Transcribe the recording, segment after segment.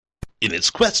In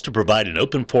its quest to provide an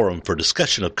open forum for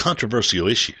discussion of controversial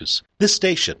issues, this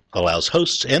station allows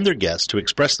hosts and their guests to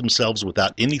express themselves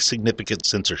without any significant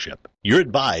censorship. You're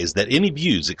advised that any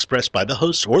views expressed by the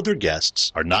hosts or their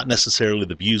guests are not necessarily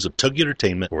the views of Togi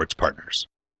Entertainment or its partners.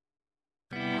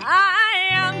 I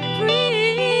am free.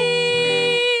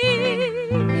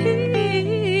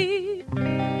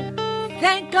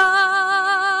 Thank God.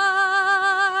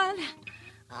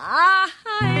 I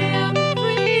am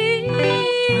free.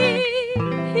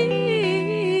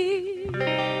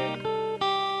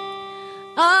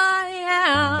 I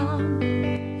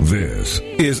am. This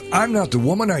is I'm Not the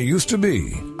Woman I Used to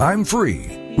Be. I'm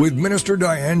Free with Minister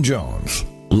Diane Jones.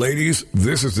 Ladies,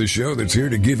 this is the show that's here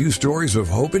to give you stories of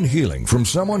hope and healing from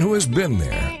someone who has been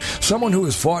there, someone who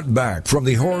has fought back from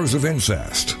the horrors of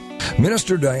incest.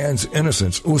 Minister Diane's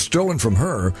innocence was stolen from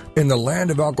her in the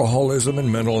land of alcoholism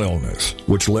and mental illness,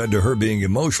 which led to her being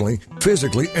emotionally,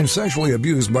 physically, and sexually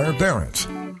abused by her parents.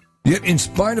 Yet, in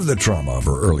spite of the trauma of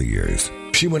her early years,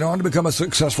 she went on to become a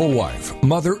successful wife,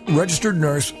 mother, registered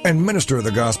nurse, and minister of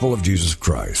the gospel of Jesus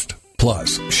Christ.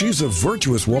 Plus, she's a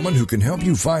virtuous woman who can help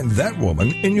you find that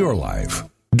woman in your life.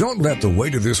 Don't let the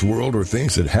weight of this world or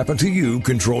things that happen to you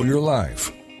control your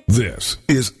life. This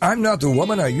is I'm Not the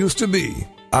Woman I Used to Be.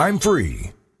 I'm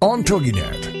Free on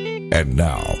TogiNet. And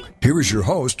now, here is your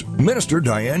host, Minister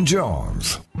Diane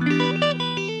Jones.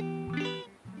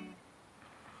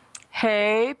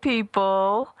 Hey,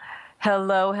 people.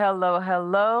 Hello, hello,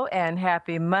 hello, and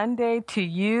happy Monday to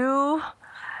you.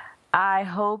 I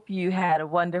hope you had a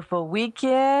wonderful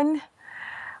weekend.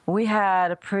 We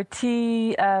had a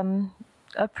pretty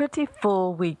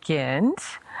full weekend.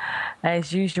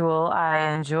 As usual, I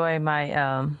enjoy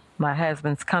my my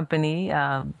husband's company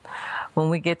when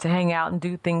we get to hang out and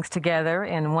do things together.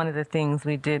 And one of the things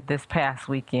we did this past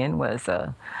weekend was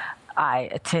I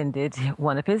attended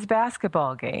one of his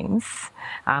basketball games.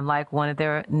 I'm like one of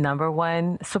their number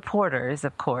one supporters,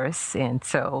 of course, and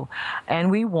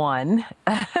we won.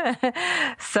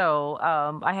 So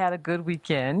I had a good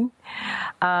weekend.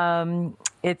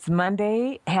 It's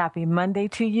Monday. Happy Monday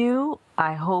to you.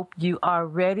 I hope you are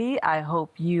ready. I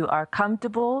hope you are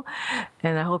comfortable,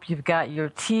 and I hope you've got your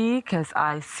tea, because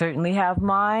I certainly have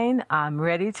mine. I'm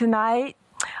ready tonight.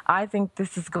 I think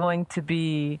this is going to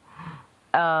be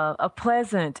a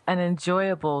pleasant and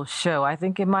enjoyable show. I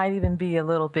think it might even be a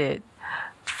little bit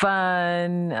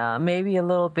fun, maybe a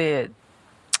little bit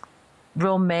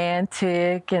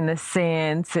romantic in a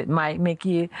sense. It might make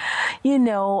you,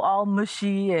 all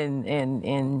mushy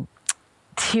and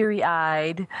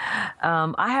teary-eyed.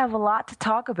 I have a lot to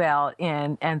talk about,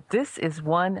 and this is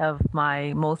one of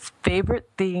my most favorite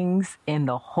things in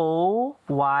the whole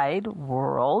wide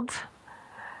world.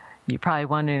 You're probably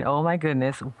wondering, oh my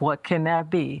goodness, what can that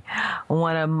be?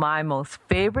 One of my most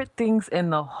favorite things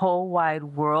in the whole wide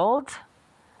world?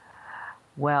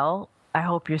 Well, I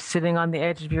hope you're sitting on the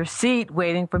edge of your seat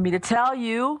waiting for me to tell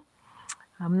you.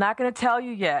 I'm not going to tell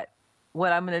you yet.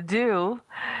 What I'm going to do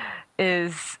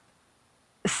is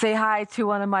say hi to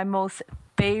one of my most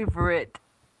favorite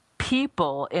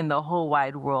people in the whole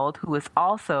wide world, who is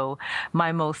also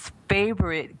my most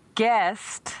favorite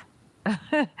guest.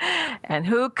 And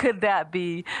who could that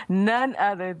be? None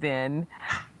other than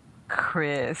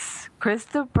Christopher.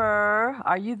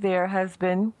 Are you there,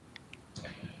 husband?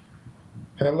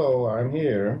 Hello, I'm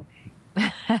here.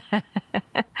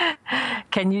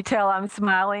 Can you tell I'm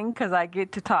smiling because I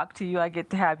get to talk to you? I get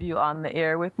to have you on the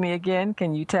air with me again.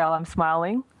 Can you tell I'm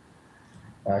smiling?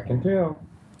 I can tell.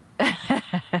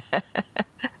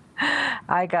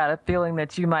 I got a feeling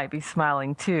that you might be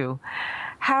smiling too.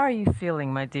 How are you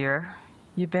feeling, my dear?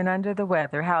 You've been under the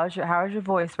weather. How's your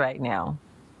voice right now?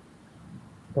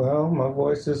 Well, my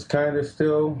voice is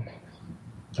still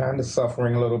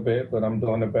suffering a little bit, but I'm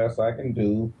doing the best I can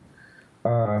do.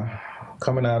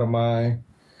 Coming out of my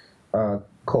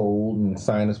cold and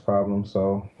sinus problems,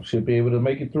 so should be able to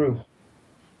make it through.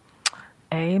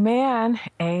 Amen.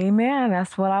 Amen.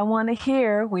 That's what I want to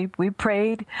hear. We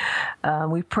prayed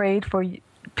for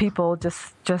people,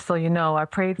 just so you know. I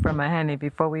prayed for my honey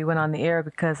before we went on the air,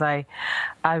 because I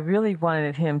really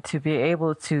wanted him to be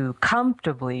able to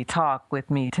comfortably talk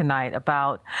with me tonight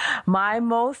about my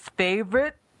most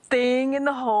favorite thing in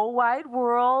the whole wide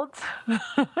world.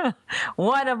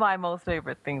 One of my most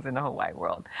favorite things in the whole wide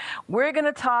world. We're going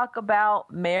to talk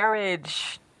about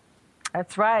marriage.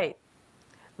 That's right.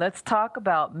 Let's talk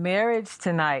about marriage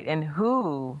tonight, and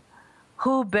who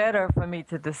better for me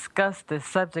to discuss this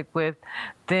subject with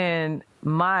than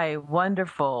my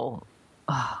wonderful,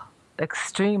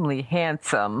 extremely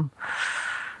handsome,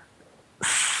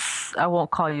 I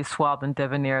won't call you suave and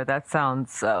debonair. That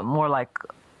sounds more like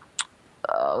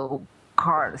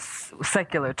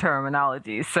secular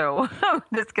terminology. So I'm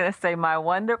just going to say my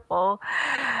wonderful,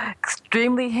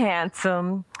 extremely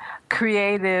handsome,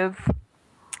 creative,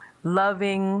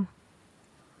 loving,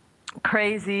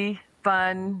 crazy,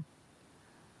 fun,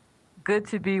 good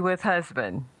to be with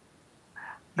husband.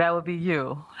 That would be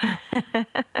you.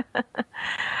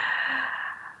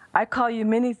 I call you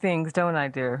many things, don't I,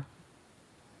 dear?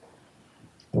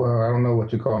 Well, I don't know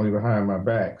what you call me behind my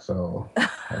back, so I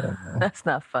don't know. That's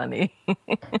not funny.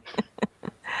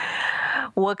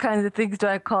 What kinds of things do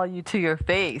I call you to your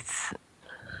face?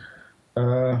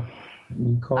 You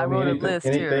call I me wrote a anything, list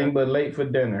anything here. but late for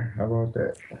dinner. How about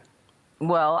that?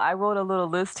 Well, I wrote a little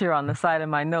list here on the side of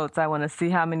my notes. I want to see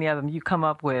how many of them you come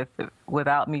up with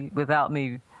without me,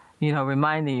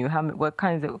 reminding you. What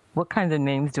kinds of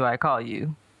names do I call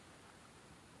you?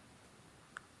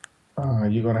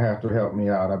 You're gonna have to help me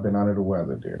out. I've been under the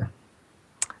weather, dear.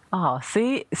 Oh,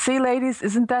 see, ladies,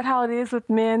 isn't that how it is with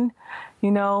men? We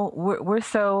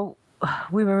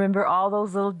remember all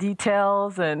those little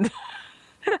details, and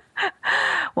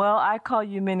well, I call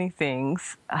you many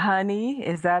things. Honey,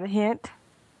 is that a hint?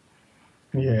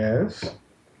 Yes.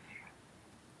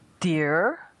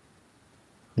 Dear,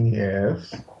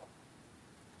 Yes.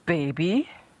 baby,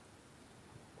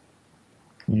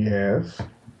 Yes.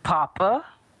 papa.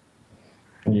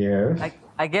 Yes.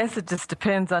 I guess it just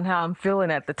depends on how I'm feeling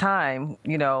at the time,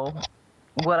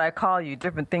 what I call you.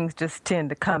 Different things just tend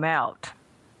to come out.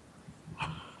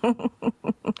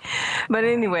 But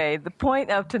anyway, the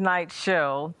point of tonight's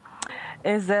show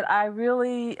is that I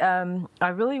really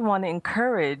want to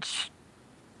encourage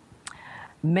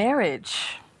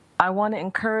marriage. I want to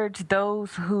encourage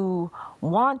those who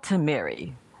want to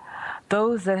marry,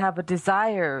 those that have a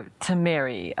desire to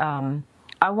marry.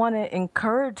 I want to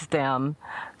encourage them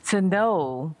to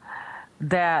know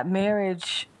that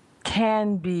marriage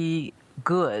can be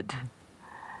good.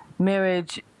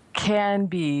 Marriage can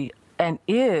be and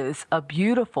is a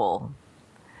beautiful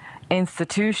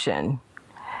institution,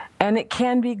 and it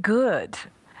can be good.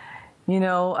 We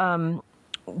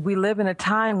live in a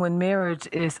time when marriage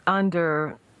is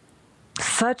under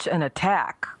such an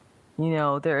attack.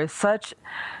 There is such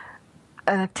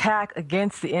an attack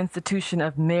against the institution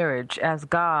of marriage as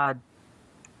God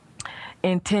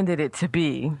intended it to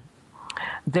be.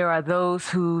 There are those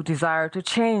who desire to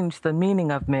change the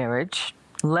meaning of marriage,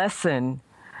 lessen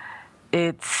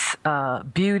its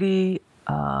beauty,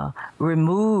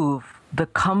 remove the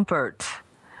comfort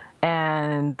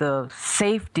and the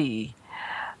safety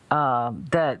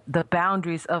that the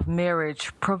boundaries of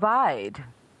marriage provide.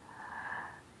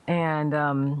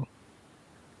 And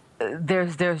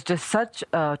there's just such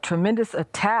a tremendous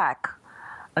attack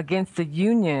against the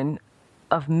union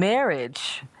of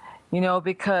marriage,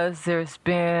 because there's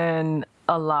been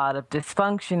a lot of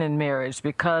dysfunction in marriage,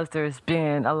 because there's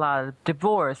been a lot of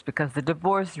divorce, because the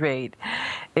divorce rate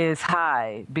is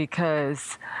high,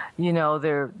 because,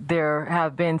 there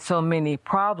have been so many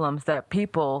problems that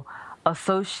people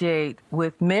associate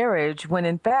with marriage, when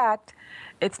in fact,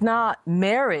 it's not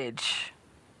marriage.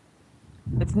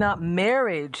 It's not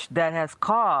marriage that has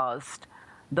caused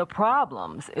the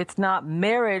problems. It's not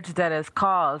marriage that has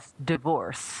caused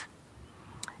divorce.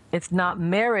 It's not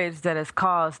marriage that has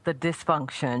caused the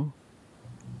dysfunction.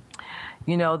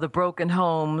 The broken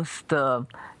homes, the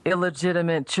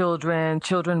illegitimate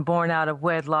children born out of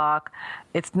wedlock.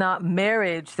 It's not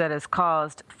marriage that has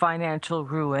caused financial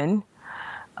ruin,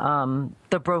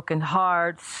 the broken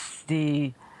hearts,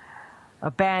 the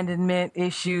abandonment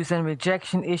issues and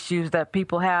rejection issues that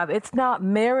people have. It's not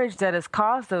marriage that has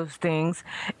caused those things.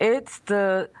 It's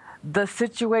the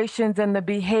situations and the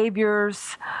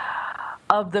behaviors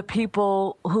of the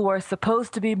people who are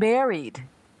supposed to be married.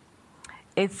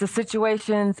 It's the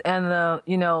situations and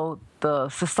the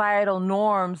societal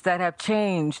norms that have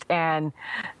changed and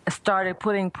started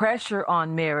putting pressure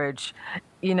on marriage.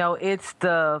 It's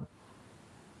the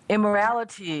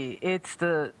immorality. It's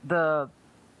the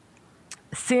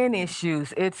sin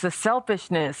issues. It's the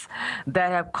selfishness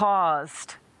that have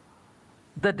caused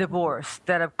the divorce,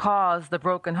 that have caused the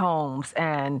broken homes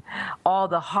and all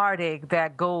the heartache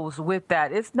that goes with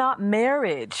that. It's not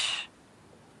marriage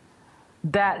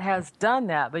that has done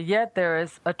that, but yet there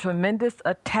is a tremendous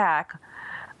attack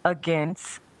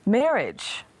against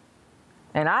marriage.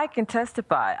 And I can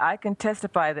testify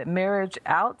that marriage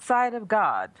outside of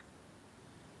God,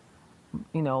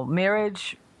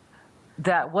 marriage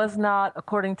that was not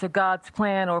according to God's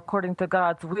plan or according to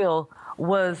God's will,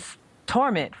 was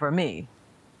torment for me.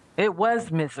 It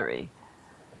was misery.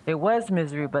 It was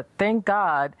misery, but thank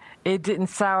God it didn't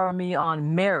sour me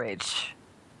on marriage.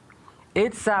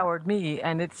 it soured me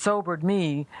and it sobered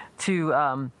me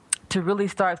to really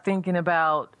start thinking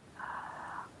about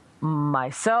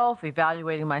myself,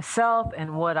 evaluating myself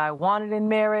and what I wanted in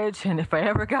marriage. And if I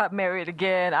ever got married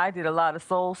again, I did a lot of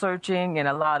soul searching and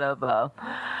a lot of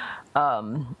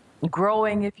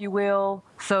growing, if you will,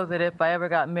 so that if I ever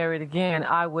got married again,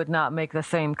 I would not make the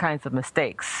same kinds of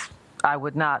mistakes. I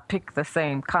would not pick the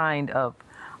same kind of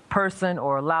person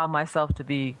or allow myself to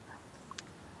be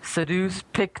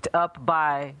seduced, picked up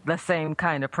by the same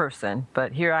kind of person.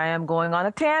 But here I am going on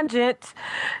a tangent,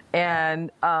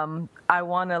 and I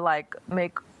want to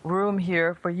make room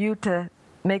here for you to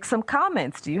make some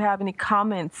comments. Do you have any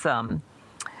comments on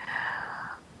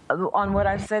what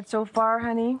I've said so far,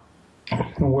 honey?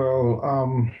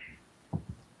 Well,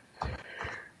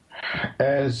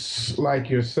 as like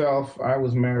yourself, I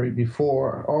was married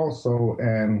before also,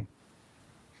 and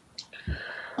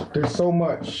there's so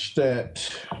much that,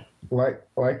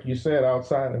 like you said,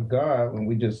 outside of God, when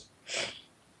we just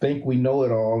think we know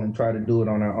it all and try to do it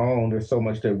on our own, there's so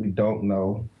much that we don't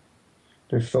know.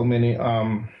 There's so many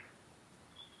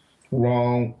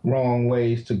wrong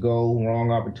ways to go,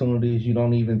 wrong opportunities. You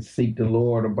don't even seek the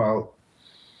Lord about,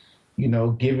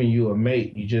 giving you a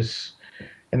mate. You just,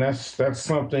 and that's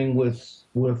something with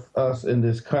us in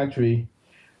this country,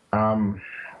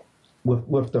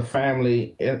 with the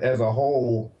family as a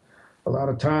whole. A lot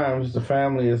of times the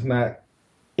family is not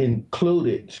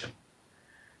included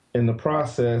in the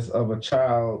process of a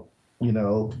child,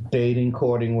 dating,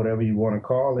 courting, whatever you want to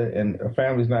call it. And a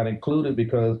family's not included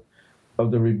because of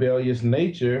the rebellious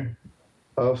nature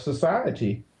of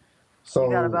society. So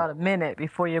you got about a minute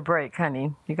before your break,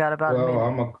 honey. You got about a minute.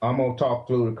 Well, I'm gonna talk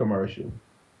through the commercial.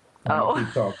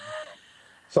 Keep talking.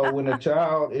 So when a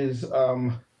child is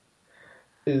in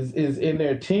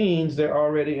their teens, they're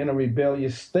already in a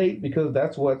rebellious state because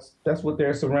that's what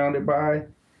they're surrounded by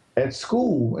at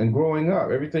school and growing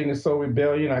up. Everything is so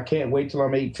rebellion. I can't wait till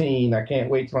I'm 18. I can't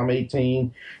wait till I'm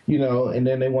 18. And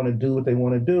then they want to do what they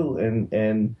want to do,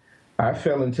 and I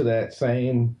fell into that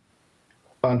same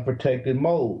unprotected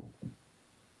mode.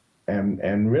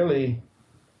 And really,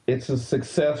 it's a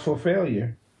successful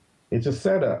failure. It's a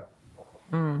setup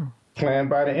planned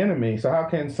by the enemy. So how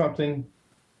can something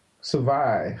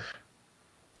survive?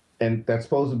 And that's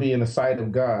supposed to be in the sight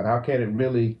of God. How can it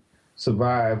really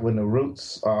survive when the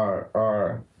roots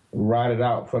are rotted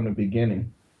out from the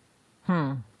beginning?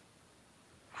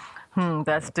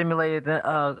 That stimulated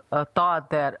a thought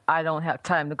that I don't have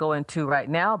time to go into right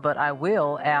now, but I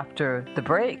will after the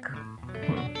break.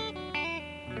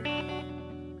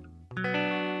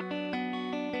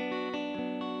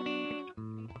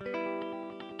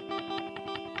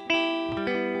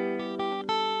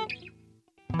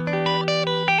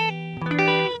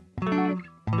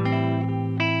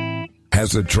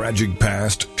 Has a tragic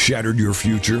past shattered your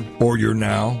future or your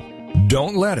now?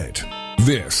 Don't let it.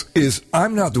 This is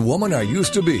I'm Not the Woman I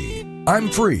Used to Be. I'm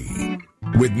Free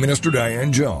with Minister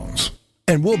Diane Jones.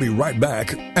 And we'll be right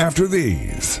back after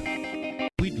these.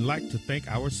 We'd like to thank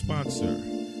our sponsor,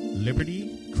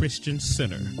 Liberty Christian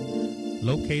Center,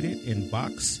 located in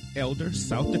Box Elder,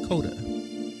 South Dakota.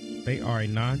 They are a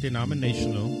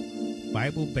non-denominational,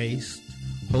 Bible-based,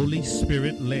 Holy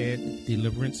Spirit-led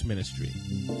deliverance ministry.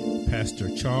 Pastor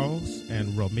Charles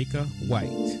and Romika White,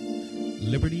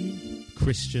 Liberty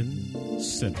Christian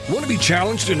Center. Want to be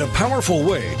challenged in a powerful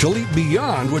way to leap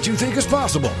beyond what you think is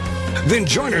possible? Then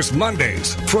join us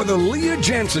Mondays for the Leah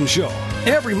Jansen Show.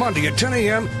 Every Monday at 10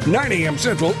 a.m., 9 a.m.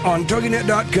 Central on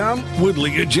TogiNet.com with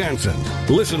Leah Jansen.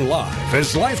 Listen live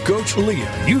as life coach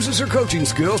Leah uses her coaching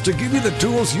skills to give you the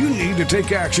tools you need to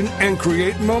take action and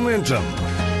create momentum.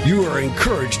 You are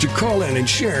encouraged to call in and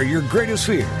share your greatest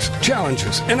fears,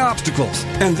 challenges, and obstacles.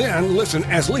 And then listen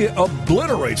as Leah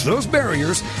obliterates those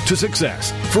barriers to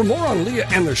success. For more on Leah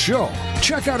and the show,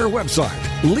 check out her website,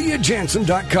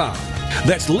 LeahJansen.com.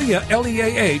 That's Leah,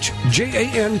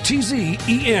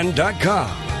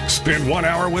 LeahJantzen.com. Spend 1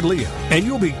 hour with Leah, and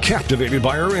you'll be captivated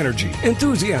by her energy,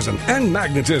 enthusiasm, and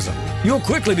magnetism. You'll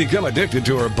quickly become addicted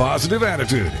to her positive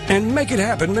attitude and make it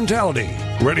happen mentality.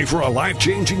 Ready for a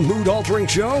life-changing, mood-altering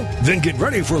show? Then get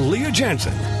ready for Leah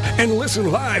Jansen and listen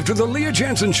live to The Leah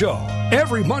Jansen Show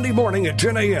every Monday morning at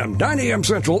 10 a.m., 9 a.m.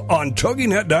 Central on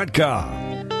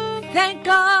TogiNet.com. Thank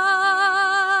God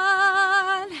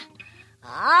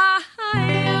I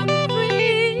am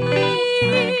free.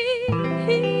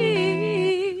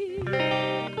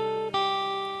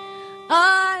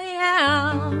 I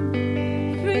am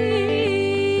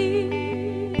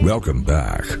free. Welcome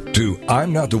back to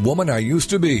I'm Not the Woman I Used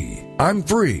to Be. I'm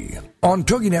Free on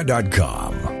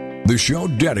TogiNet.com. the show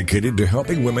dedicated to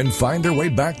helping women find their way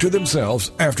back to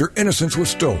themselves after innocence was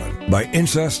stolen by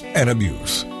incest and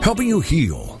abuse. Helping you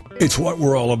heal. It's what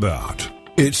we're all about.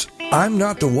 It's I'm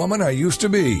Not the Woman I Used to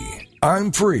Be.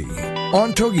 I'm Free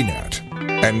on TogiNet.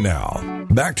 And now,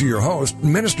 back to your host,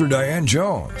 Minister Diane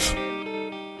Jones.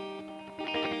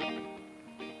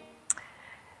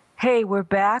 Hey, we're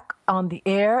back on the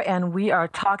air, and we are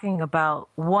talking about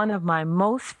one of my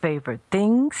most favorite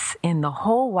things in the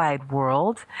whole wide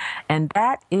world, and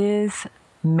that is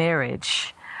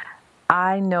marriage.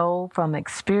 I know from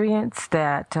experience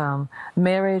that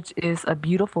marriage is a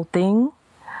beautiful thing,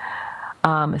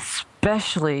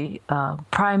 especially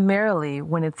primarily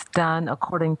when it's done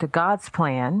according to God's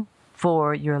plan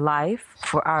for your life,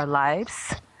 for our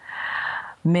lives.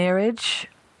 Marriage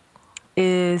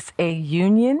is a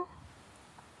union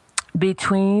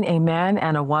between a man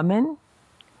and a woman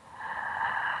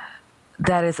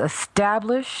that is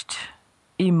established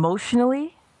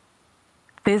emotionally,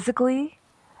 physically,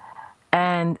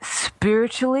 and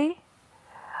spiritually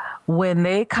when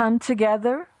they come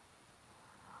together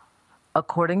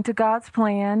according to God's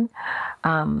plan.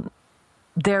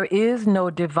 There is no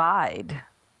divide.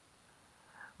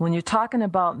 When you're talking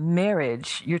about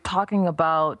marriage, you're talking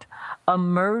about a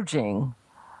merging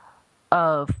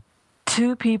of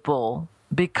two people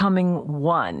becoming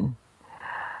one.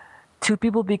 Two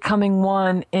people becoming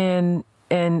one in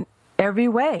every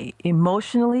way,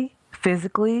 emotionally,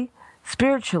 physically,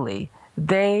 spiritually.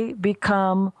 They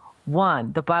become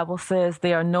one. The Bible says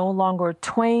they are no longer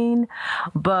twain,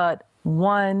 but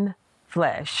one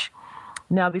flesh.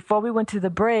 Now, before we went to the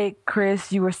break,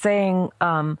 Chris, you were saying,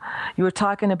 you were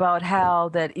talking about how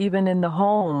that even in the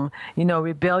home,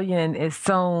 rebellion is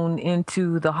sown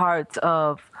into the hearts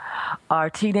of our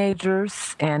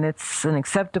teenagers, and it's an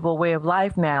acceptable way of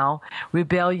life now.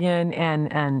 Rebellion,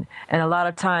 and a lot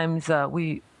of times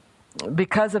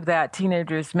because of that,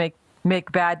 teenagers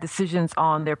make bad decisions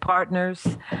on their partners.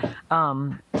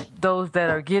 Those that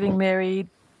are getting married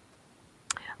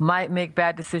might make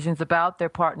bad decisions about their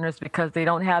partners because they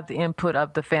don't have the input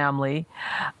of the family.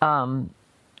 And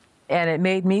it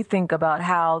made me think about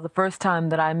how the first time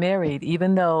that I married,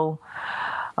 even though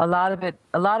a lot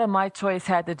of my choice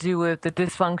had to do with the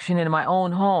dysfunction in my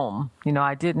own home.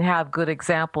 I didn't have good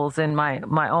examples in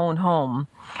my own home.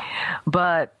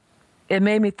 But it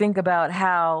made me think about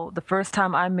how the first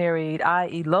time I married, I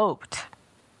eloped.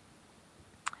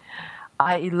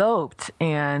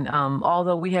 And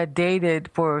although we had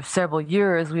dated for several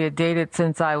years, we had dated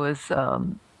since I was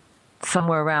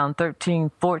somewhere around 13,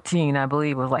 14, I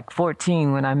believe. It was like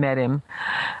 14 when I met him.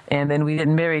 And then we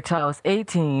didn't marry till I was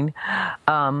 18.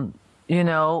 I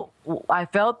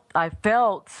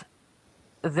felt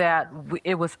that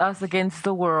it was us against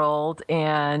the world,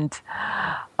 and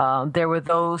there were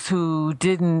those who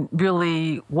didn't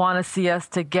really want to see us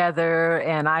together,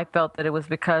 and I felt that it was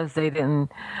because they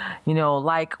didn't,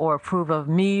 like or approve of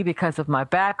me because of my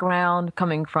background,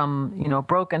 coming from,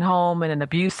 broken home and an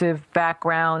abusive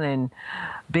background, and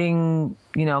being,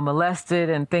 molested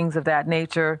and things of that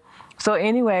nature. So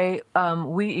anyway,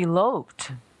 we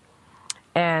eloped.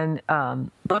 And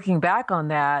looking back on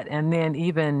that, and then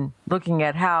even looking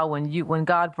at how when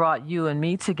God brought you and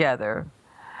me together,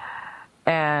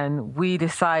 and we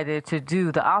decided to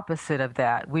do the opposite of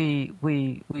that, we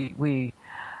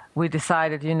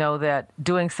decided, that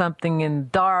doing something in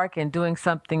dark and doing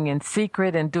something in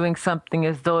secret and doing something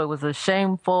as though it was a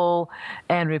shameful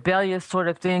and rebellious sort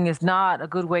of thing is not a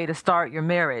good way to start your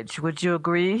marriage. Would you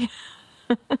agree?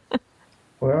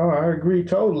 Well, I agree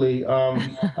totally.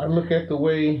 I look at the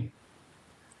way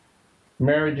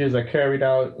marriages are carried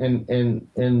out in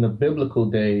the biblical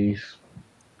days,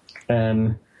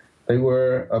 and they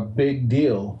were a big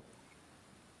deal.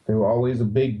 They were always a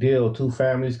big deal. Two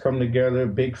families come together,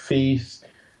 big feasts,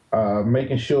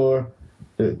 making sure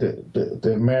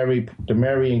the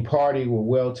marrying party were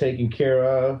well taken care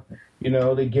of.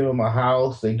 They give them a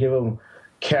house, they give them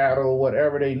cattle,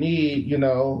 whatever they need,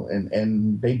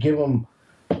 and they give them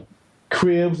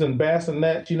cribs and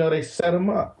bassinets, they set them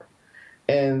up.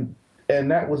 And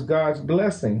that was God's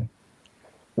blessing.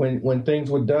 When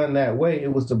things were done that way,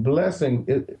 it was the blessing.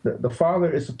 The father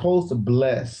is supposed to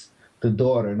bless the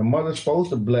daughter, and the mother's supposed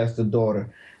to bless the daughter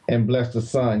and bless the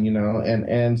son,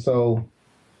 and so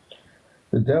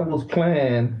the devil's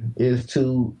plan is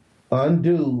to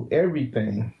undo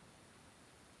everything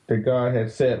that God had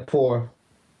set forth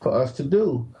for us to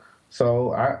do.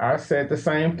 So I said the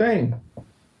same thing.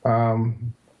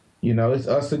 It's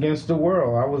us against the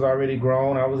world. I was already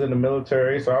grown. I was in the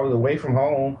military, so I was away from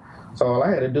home. So all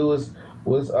I had to do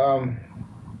was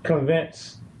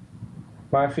convince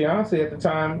my fiance at the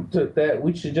time that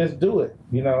we should just do it.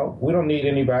 You know, we don't need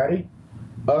anybody.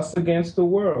 Us against the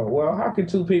world. Well, how can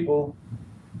two people,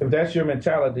 if that's your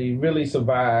mentality, really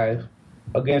survive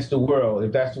against the world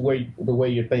if that's the way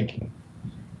you're thinking?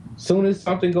 Soon as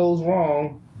something goes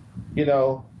wrong, you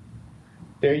know,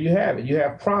 there you have it. You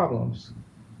have problems,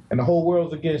 and the whole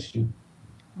world's against you.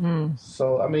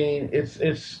 So I mean,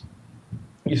 it's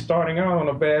you're starting out on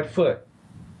a bad foot,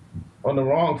 on the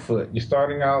wrong foot. You're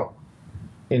starting out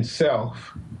in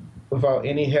self, without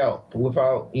any help,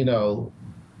 without, you know,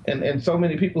 and so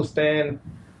many people stand,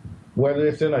 whether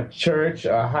it's in a church,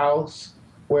 a house,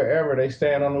 wherever, they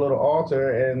stand on a little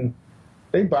altar and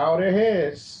they bow their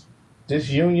heads, this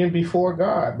union before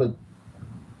God.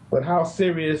 But how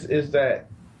serious is that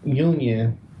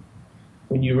union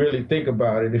when you really think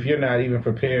about it, if you're not even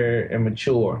prepared and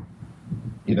mature?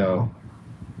 You know,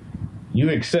 you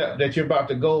accept that you're about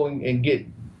to go and get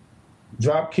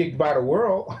drop kicked by the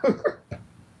world.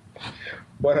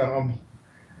 But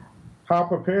how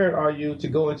prepared are you to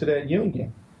go into that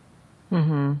union?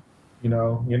 Mm-hmm. You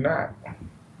know, you're not.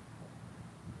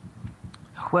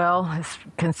 Well,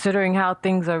 considering how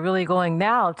things are really going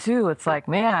now, too, it's like,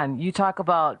 man, you talk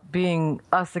about being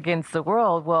us against the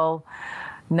world. Well,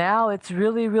 now it's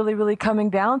really, really, really coming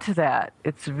down to that.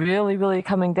 It's really, really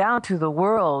coming down to the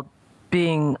world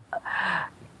being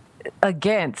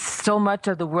against, so much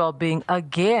of the world being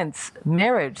against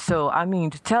marriage. So, I mean,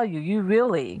 to tell you, you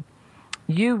really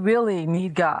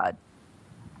need God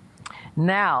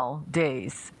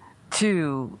nowadays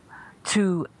to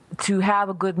have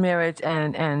a good marriage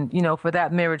and you know, for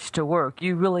that marriage to work.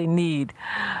 You really need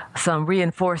some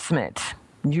reinforcement.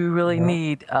 You really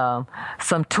need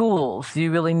some tools.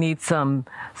 You really need some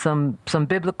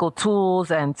biblical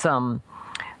tools and some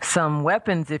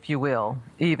weapons, if you will,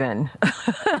 even.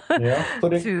 Yeah,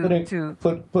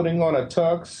 putting on a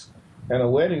tux and a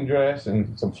wedding dress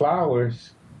and some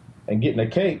flowers and getting a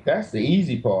cake, that's the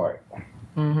easy part.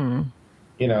 Mm-hmm.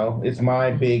 You know, it's my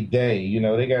big day. You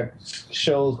know, they got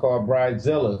shows called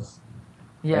Bridezillas.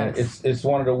 Yes. And it's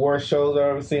one of the worst shows I've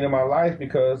ever seen in my life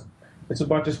because it's a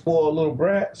bunch of spoiled little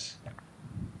brats,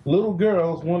 little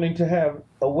girls wanting to have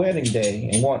a wedding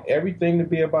day and want everything to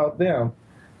be about them.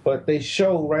 But they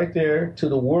show right there to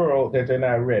the world that they're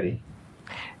not ready.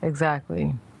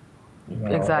 Exactly. You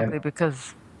know, exactly.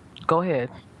 Because, go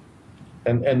ahead.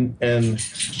 And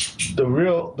the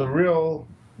real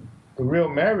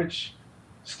marriage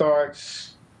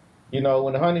starts, you know,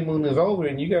 when the honeymoon is over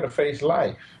and you got to face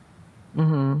life.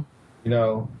 Mm-hmm. You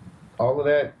know, all of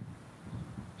that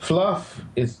fluff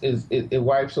it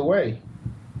wipes away.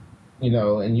 You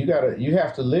know, and you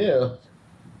have to live.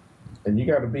 And you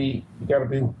gotta be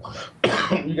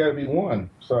one.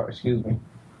 Sorry, excuse me.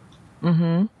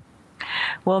 Mm-hmm.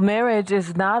 Well, marriage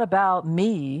is not about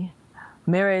me.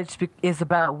 Marriage is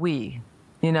about we.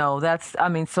 You know,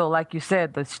 so like you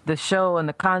said, the show and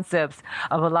the concepts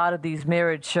of a lot of these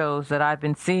marriage shows that I've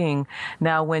been seeing.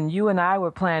 Now, when you and I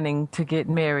were planning to get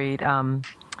married,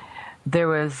 there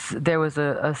was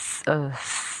a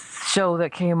show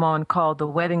that came on called The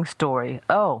Wedding Story.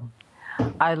 Oh,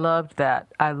 I loved that.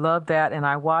 And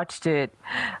I watched it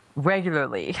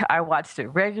regularly.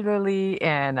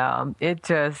 And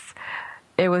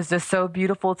it was just so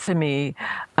beautiful to me.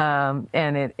 And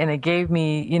it gave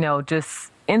me, you know,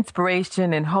 just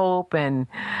inspiration and hope and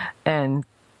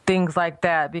things like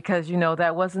that, because, you know,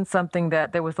 that wasn't something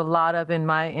that there was a lot of in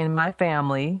my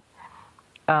family.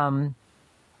 There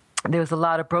was a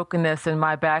lot of brokenness in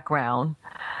my background.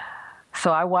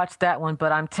 So I watched that one,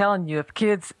 but I'm telling you, if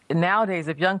kids nowadays,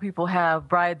 if young people have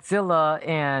Bridezilla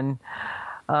and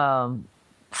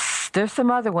there's some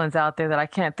other ones out there that I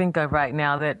can't think of right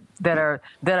now that are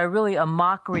really a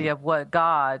mockery of what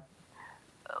God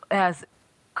has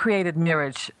created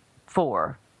marriage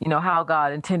for. You know, how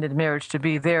God intended marriage to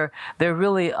be. They're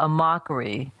really a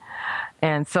mockery.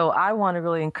 And so I want to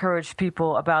really encourage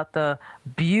people about the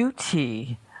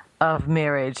beauty of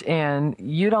marriage. And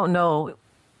you don't know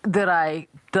that I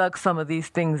dug some of these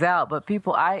things out, but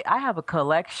people, I have a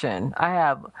collection. I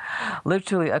have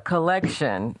literally a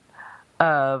collection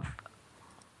of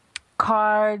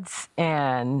cards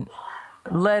and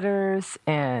letters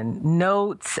and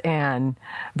notes and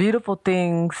beautiful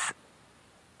things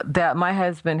that my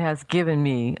husband has given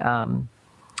me from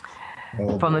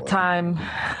the time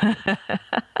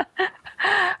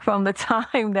from the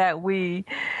time that we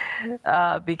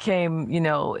became, you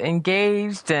know,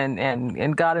 engaged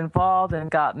and got involved and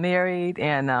got married.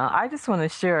 And I just want to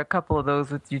share a couple of those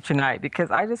with you tonight,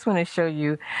 because I just want to show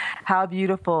you how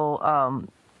beautiful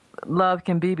love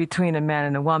can be between a man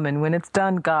and a woman when it's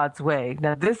done God's way.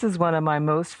 Now, this is one of my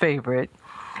most favorite.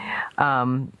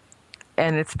 And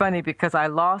it's funny because I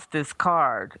lost this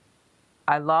card.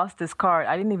 I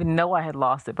didn't even know I had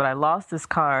lost it, but I lost this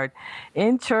card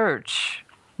in church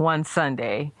one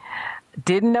Sunday.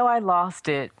 Didn't know I lost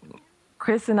it.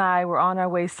 Chris and I were on our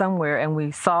way somewhere, and we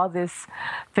saw this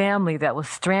family that was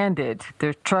stranded.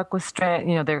 Their truck was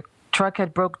stranded. Their truck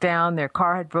had broke down. Their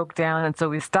car had broke down, and so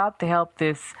we stopped to help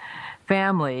this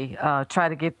family try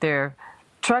to get their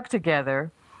truck together.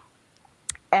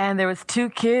 And there was two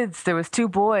kids. There was two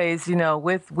boys,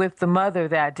 with the mother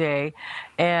that day,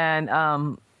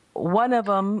 and one of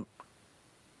them,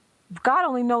 God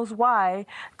only knows why,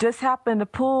 just happened to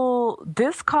pull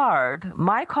this card,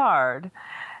 my card,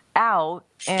 out,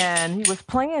 and he was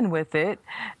playing with it.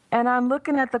 And I'm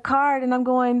looking at the card and I'm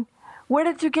going, where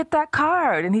did you get that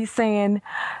card? And he's saying,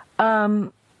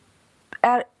 at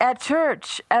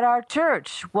church, at our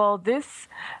church. Well, this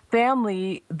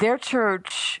family, their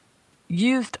church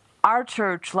used our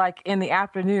church like in the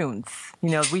afternoons.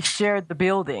 We shared the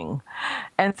building.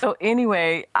 And so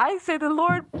anyway, I say the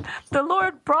Lord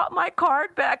brought my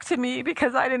card back to me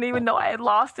because I didn't even know I had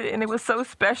lost it. And it was so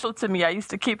special to me. I used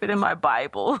to keep it in my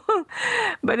Bible.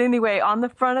 But anyway, on the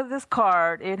front of this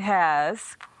card, it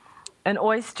has an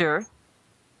oyster.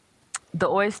 The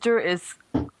oyster is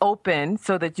open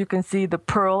so that you can see the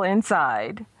pearl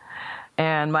inside.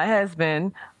 And my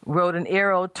husband wrote an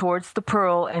arrow towards the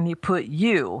pearl, and he put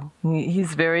you.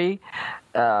 He's very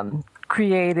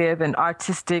creative and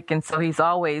artistic, and so he's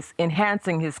always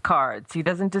enhancing his cards. He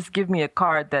doesn't just give me a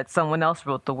card that someone else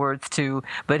wrote the words to,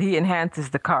 but he enhances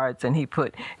the cards, and he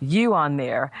put you on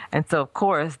there. And so, of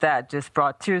course, that just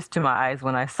brought tears to my eyes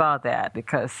when I saw that,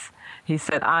 because he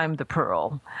said, I'm the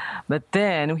pearl. But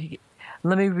then,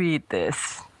 let me read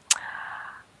this.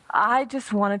 I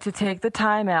just wanted to take the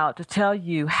time out to tell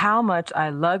you how much I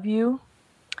love you.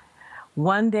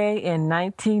 One day in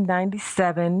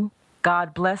 1997,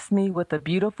 God blessed me with a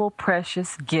beautiful,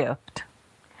 precious gift.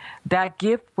 That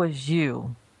gift was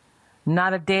you.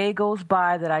 Not a day goes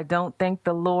by that I don't thank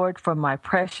the Lord for my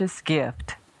precious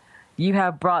gift. You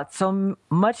have brought so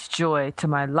much joy to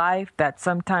my life that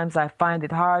sometimes I find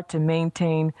it hard to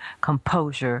maintain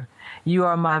composure. You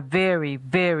are my very,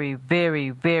 very, very,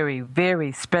 very,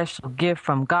 very special gift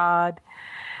from God,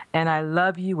 and I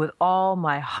love you with all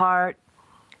my heart.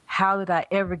 How did I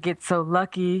ever get so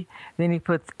lucky? Then he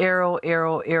puts arrow,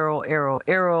 arrow, arrow, arrow,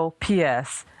 arrow,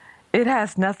 P.S. It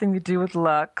has nothing to do with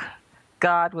luck.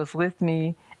 God was with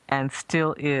me and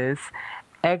still is!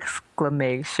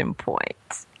 Exclamation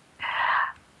point.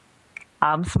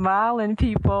 I'm smiling,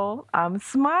 people. I'm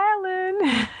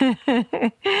smiling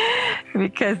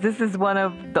because this is one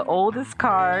of the oldest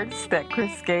cards that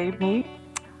Chris gave me.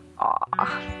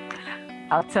 Aw.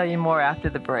 I'll tell you more after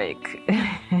the break.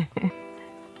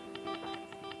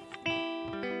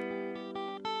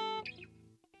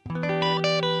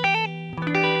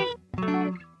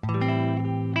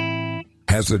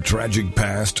 Has a tragic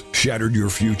past shattered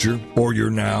your future or your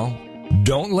now?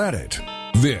 Don't let it.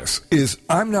 This is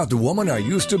I'm Not the Woman I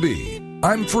Used to Be.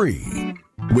 I'm Free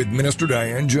with Minister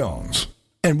Diane Jones.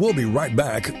 And we'll be right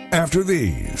back after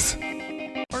these.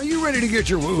 Are you ready to get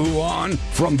your woohoo on?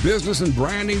 From business and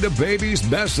branding to babies,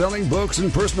 best-selling books,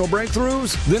 and personal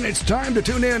breakthroughs? Then it's time to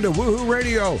tune in to Woohoo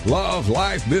Radio, Love,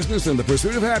 Life, Business, and the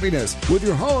Pursuit of Happiness with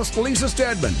your host, Lisa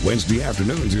Stedman, Wednesday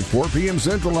afternoons at 4 p.m.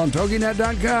 Central on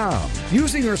TogiNet.com.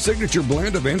 Using her signature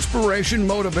blend of inspiration,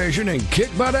 motivation, and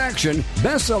kick-butt action,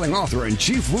 best-selling author and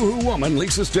chief woohoo woman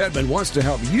Lisa Stedman wants to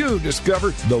help you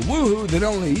discover the woohoo that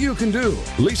only you can do.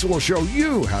 Lisa will show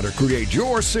you how to create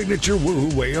your signature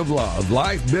woohoo way of love,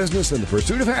 life, business, and the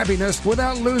pursuit of happiness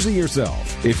without losing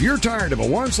yourself. If you're tired of a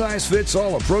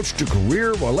one-size-fits-all approach to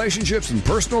career, relationships, and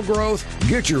personal growth,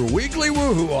 get your weekly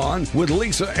woohoo on with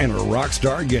Lisa and her rock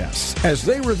star guests as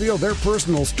they reveal their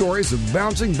personal stories of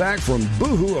bouncing back from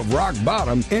boohoo of rock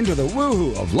bottom into the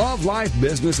woohoo of love, life,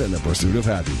 business, and the pursuit of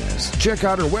happiness. Check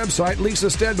out her website,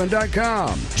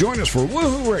 LisaStedman.com. Join us for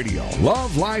Woohoo Radio,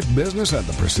 Love, Life, Business, and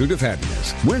the Pursuit of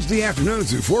Happiness. Wednesday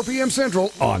afternoons at 4 p.m.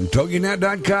 Central on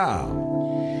TogiNet.com.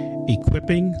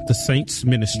 Equipping the Saints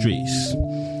Ministries.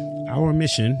 Our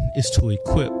mission is to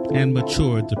equip and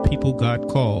mature the people God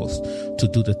calls to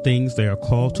do the things they are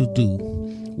called to do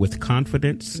with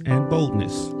confidence and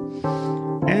boldness,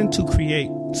 and to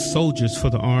create soldiers for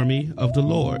the army of the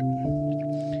Lord,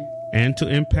 and to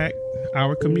impact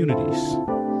our communities.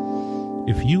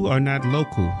 If you are not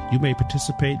local, you may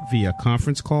participate via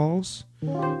conference calls,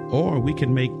 or we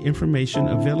can make information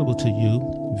available to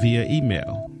you via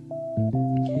email.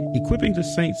 Equipping the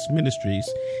Saints Ministries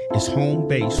is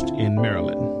home-based in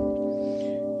Maryland.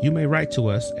 You may write to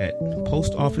us at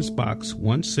Post Office Box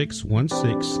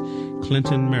 1616,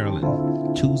 Clinton,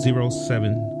 Maryland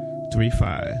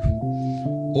 20735,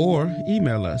 or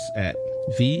email us at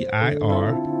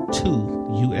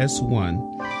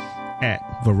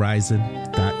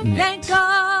vir2us1@verizon.net. Thank God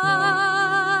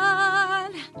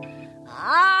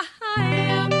I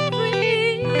am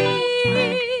free.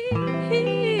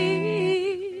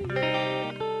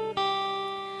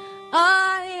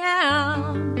 I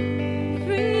am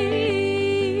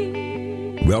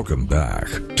free. Welcome back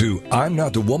to I'm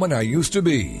Not the Woman I Used to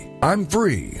Be. I'm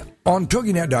Free on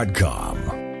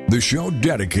TogiNet.com. The show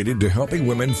dedicated to helping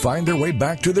women find their way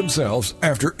back to themselves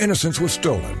after innocence was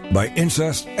stolen by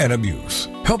incest and abuse.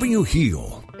 Helping you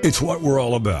heal. It's what we're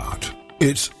all about.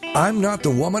 It's I'm Not the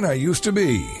Woman I Used to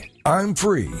Be. I'm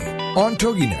Free on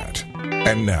TogiNet.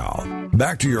 And now,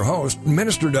 back to your host,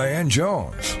 Minister Diane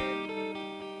Jones.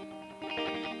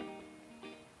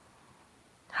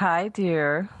 Hi,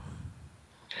 dear.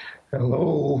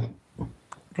 Hello.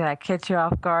 Did I catch you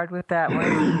off guard with that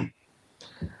one?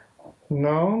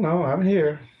 No, I'm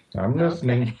here. I'm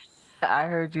listening. Okay. I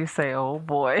heard you say, oh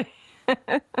boy.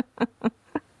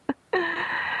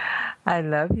 I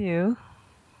love you.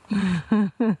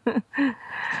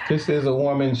 This is a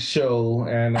woman's show,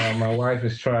 and my wife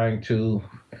is trying to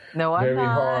No, I'm very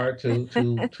not. hard to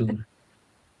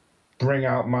bring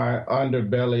out my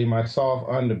underbelly, my soft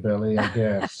underbelly, I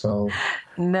guess. So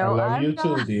No, I love I'm you not.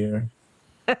 too, dear.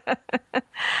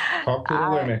 Talk to the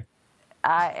women.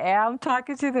 I am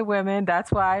talking to the women.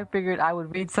 That's why I figured I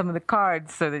would read some of the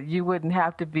cards so that you wouldn't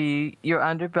have to be, your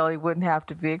underbelly wouldn't have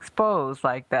to be exposed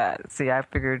like that. See, I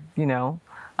figured,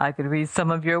 I could read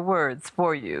some of your words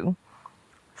for you.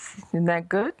 Isn't that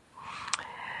good?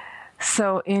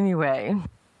 So anyway,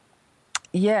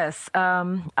 yes,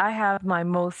 I have my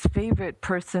most favorite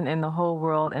person in the whole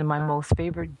world and my most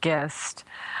favorite guest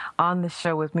on the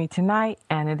show with me tonight,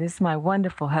 and it is my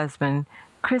wonderful husband,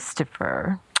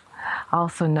 Christopher,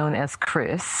 also known as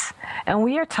Chris. And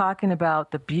we are talking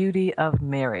about the beauty of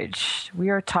marriage. We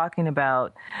are talking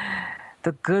about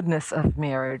the goodness of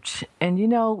marriage. And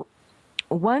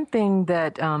one thing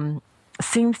that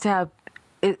seems to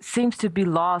be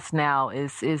lost now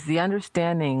is the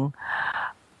understanding.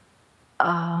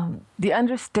 I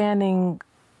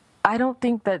don't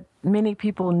think that many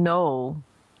people know,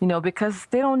 because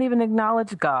they don't even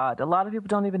acknowledge God. A lot of people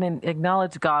don't even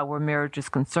acknowledge God where marriage is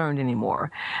concerned anymore.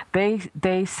 They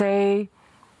say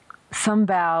some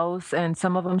vows, and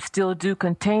some of them still do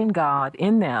contain God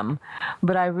in them,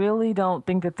 but I really don't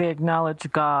think that they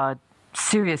acknowledge God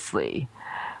seriously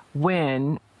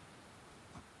when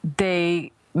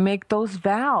they make those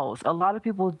vows. A lot of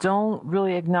people don't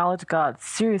really acknowledge God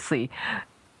seriously.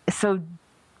 So,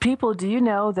 people, do you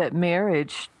know that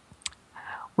marriage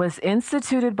was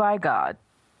instituted by God?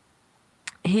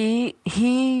 He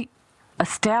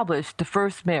established the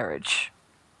first marriage.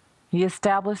 He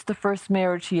established the first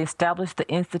marriage. He established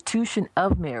the institution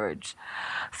of marriage.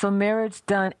 So marriage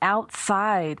done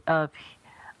outside of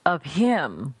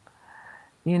him,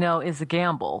 is a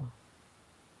gamble.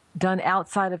 Done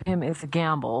outside of him is a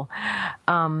gamble.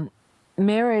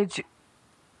 Marriage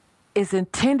is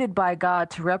intended by God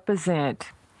to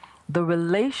represent the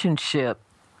relationship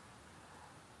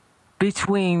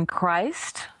between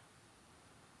Christ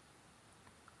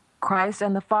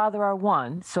and the Father are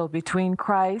one. So between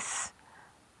Christ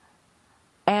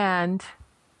and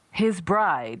his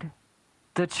bride,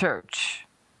 the church.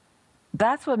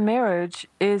 That's what marriage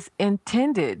is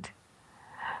intended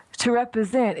to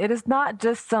represent. It is not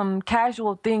just some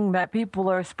casual thing that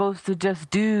people are supposed to just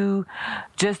do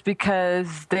just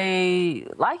because they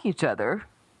like each other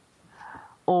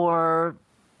or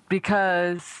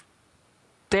because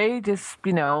they just,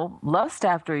 lust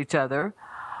after each other,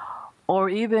 or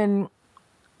even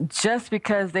just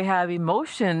because they have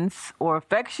emotions or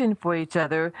affection for each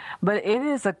other, but it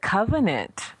is a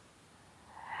covenant.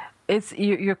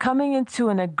 You're coming into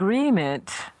an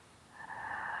agreement,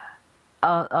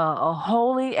 a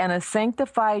holy and a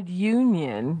sanctified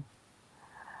union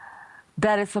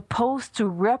that is supposed to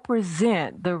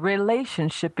represent the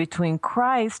relationship between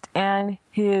Christ and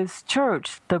his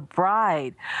church, the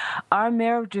bride. Our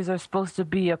marriages are supposed to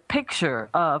be a picture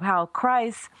of how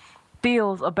Christ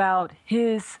feels about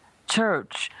his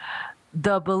church,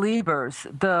 the believers,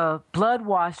 the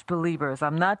blood-washed believers.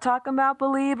 I'm not talking about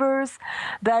believers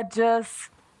that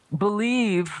just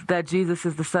believe that Jesus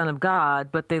is the Son of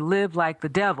God, but they live like the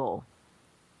devil.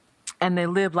 And they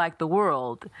live like the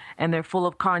world, and they're full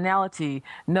of carnality.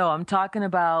 No, I'm talking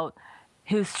about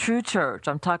his true church.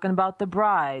 I'm talking about the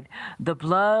bride, the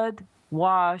blood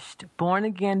washed, born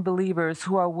again believers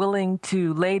who are willing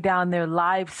to lay down their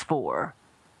lives for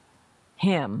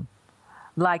him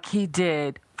like he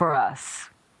did for us.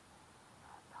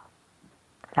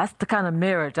 That's the kind of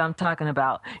marriage I'm talking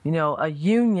about. You know, a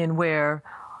union where,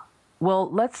 well,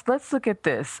 let's look at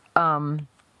this.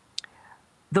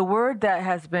 The word that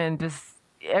has been just,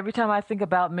 every time I think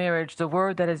about marriage, the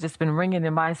word that has just been ringing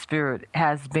in my spirit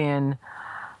has been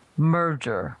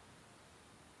merger.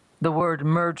 The word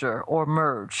merger or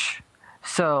merge.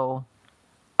 So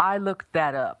I looked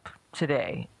that up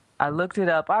today. I looked it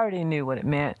up. I already knew what it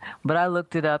meant, but I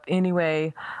looked it up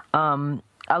anyway.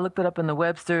 I looked it up in the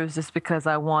Webster's just because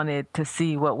I wanted to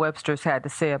see what Webster's had to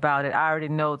say about it. I already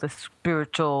know the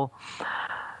spiritual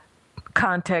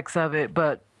context of it,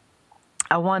 but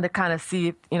I wanted to kind of see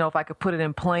if, if I could put it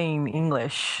in plain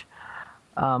English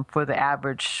for the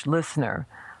average listener.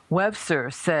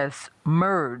 Webster says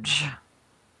merge.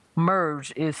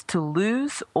 Merge is to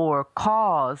lose or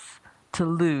cause to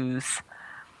lose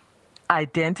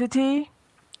identity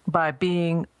by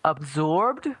being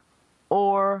absorbed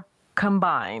or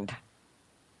combined.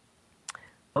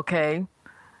 Okay?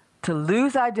 To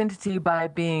lose identity by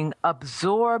being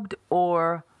absorbed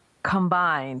or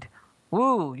combined.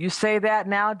 Woo, you say that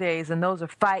nowadays, and those are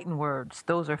fighting words.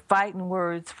 Those are fighting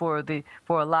words for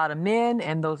a lot of men,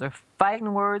 and those are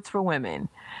fighting words for women,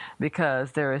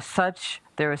 because there is such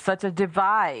a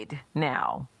divide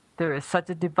now. There is such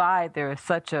a divide. There is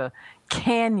such a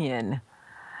canyon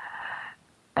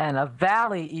and a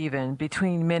valley even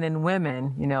between men and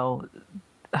women.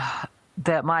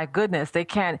 That my goodness, they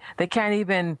can't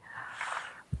even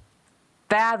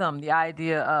fathom the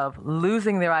idea of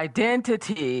losing their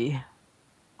identity,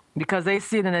 because they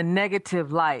see it in a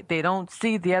negative light. They don't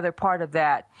see the other part of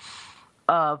that,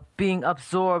 of being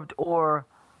absorbed or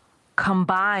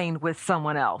combined with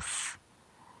someone else.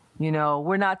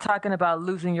 We're not talking about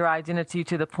losing your identity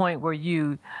to the point where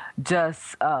you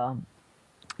just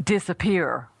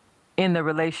disappear in the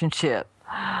relationship.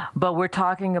 But we're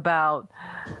talking about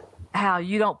how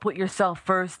you don't put yourself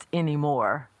first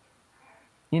anymore.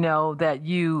 That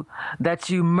you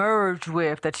merge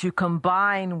with, that you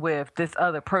combine with this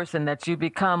other person, that you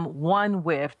become one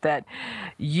with, that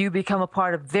you become a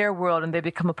part of their world and they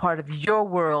become a part of your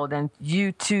world, and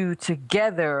you two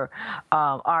together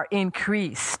are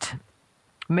increased.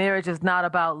 Marriage is not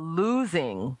about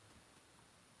losing,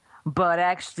 but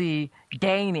actually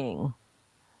gaining.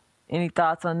 Any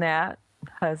thoughts on that,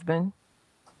 husband?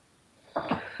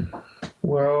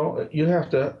 Well, you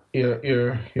have to,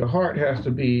 your heart has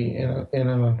to be in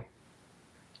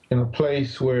a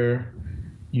place where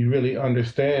you really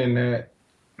understand that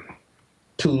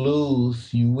to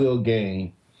lose, you will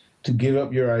gain. To give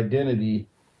up your identity,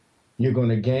 you're going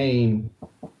to gain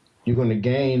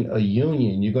a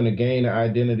union. You're going to gain an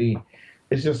identity.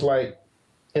 It's just like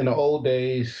in the old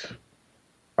days,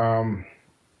 I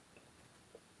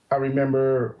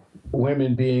remember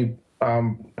women being,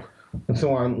 and so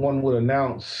one would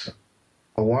announce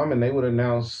a woman, they would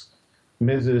announce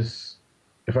Mrs.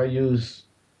 If I use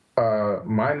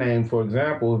my name, for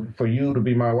example, for you to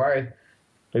be my wife,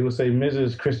 they would say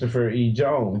Mrs. Christopher E.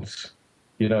 Jones,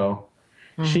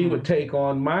 Mm-hmm. She would take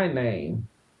on my name.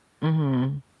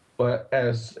 Mm-hmm. But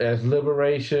as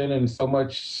liberation and so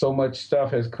much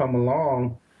stuff has come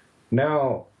along,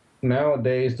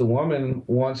 nowadays the woman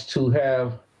wants to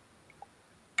have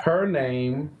her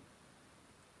name,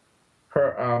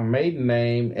 her maiden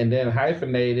name, and then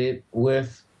hyphenate it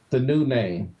with the new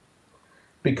name,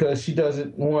 because she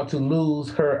doesn't want to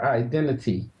lose her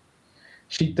identity.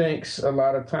 She thinks a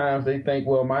lot of times, they think,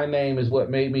 well, my name is what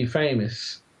made me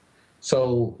famous.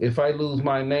 So if I lose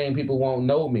my name, people won't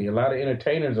know me. A lot of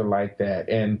entertainers are like that.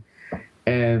 And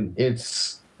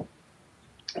it's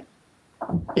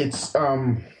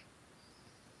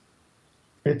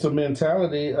a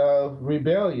mentality of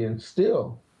rebellion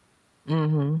still.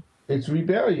 Mm-hmm. It's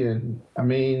rebellion. I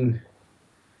mean,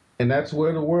 and that's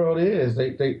where the world is.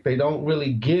 They don't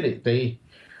really get it.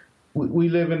 We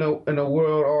live in a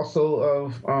world also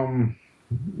of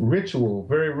ritual,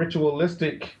 very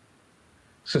ritualistic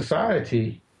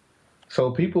society.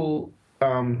 So people,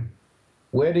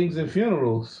 weddings and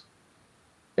funerals,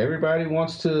 everybody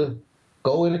wants to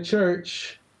go in a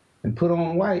church and put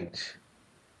on white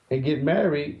and get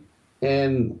married,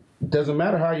 and it doesn't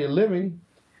matter how you're living.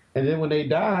 And then when they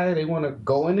die, they want to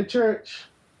go into church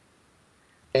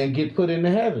and get put into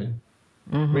heaven,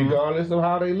 mm-hmm. regardless of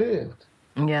how they lived.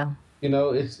 Yeah.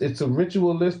 It's a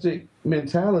ritualistic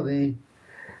mentality,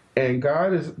 and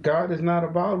God is not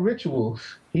about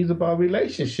rituals. He's about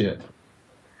relationship.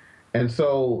 And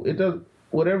so it does,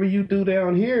 whatever you do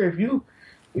down here,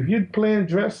 if you're playing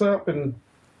dress up and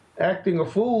acting a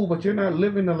fool, but you're not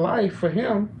living the life for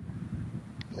him,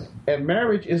 and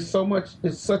marriage is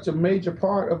such a major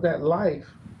part of that life.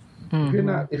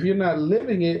 If you're not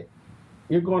living it,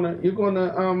 you're gonna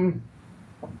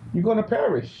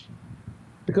perish,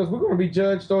 because we're gonna be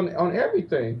judged on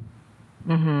everything.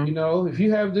 You know, if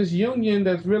you have this union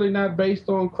that's really not based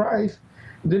on Christ,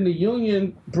 then the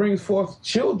union brings forth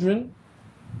children,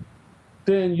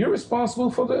 then you're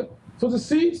responsible for the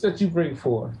seeds that you bring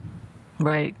forth.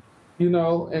 Right. You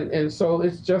know, and so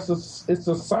it's just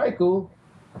a cycle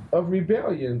of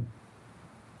rebellion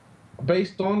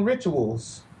based on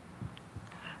rituals.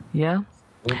 Yeah.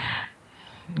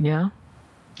 Yeah.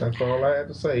 That's all I had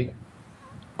to say.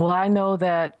 Well, I know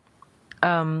that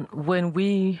when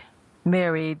we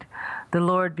married, the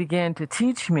Lord began to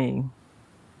teach me.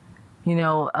 You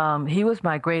know, he was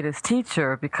my greatest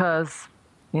teacher because,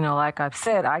 you know, like I've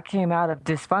said, I came out of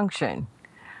dysfunction.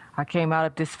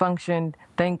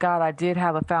 Thank God I did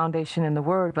have a foundation in the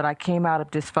Word, but I came out of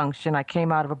dysfunction. I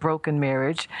came out of a broken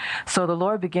marriage. So the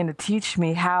Lord began to teach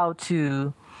me how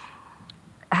to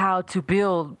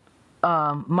build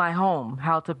my home,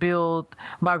 how to build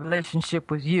my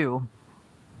relationship with you.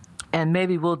 And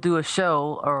maybe we'll do a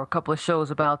show or a couple of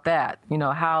shows about that, you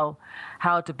know, how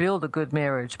to build a good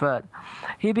marriage. But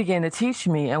he began to teach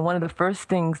me, and one of the first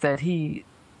things that he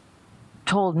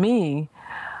told me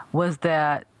was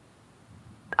that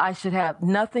I should have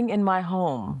nothing in my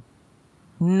home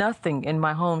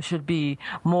should be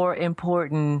more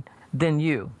important than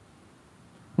you.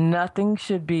 Nothing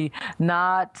should be,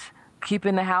 not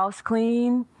keeping the house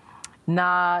clean,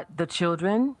 not the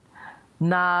children,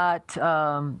 not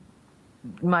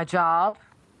my job.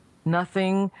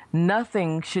 Nothing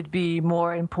should be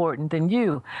more important than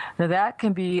you. Now that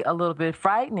can be a little bit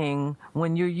frightening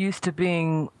when you're used to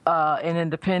being an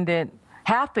independent,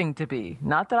 having to be,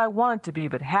 not that I want to be,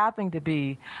 but having to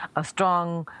be a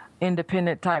strong,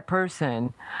 independent type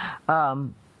person,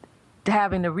 having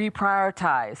to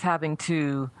reprioritize, having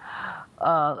to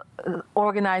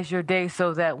organize your day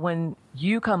so that when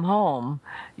you come home,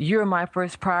 you're my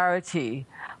first priority.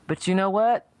 But you know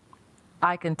what?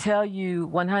 I can tell you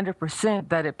 100%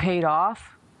 that it paid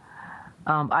off.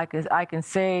 I can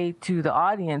say to the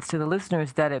audience, to the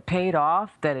listeners, that it paid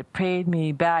off, that it paid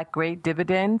me back great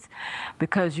dividends,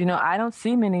 because, you know, I don't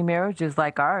see many marriages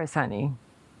like ours, honey.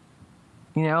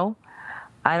 You know,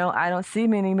 I don't see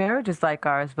many marriages like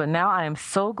ours, but now I am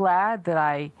so glad that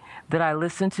I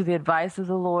listened to the advice of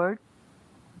the Lord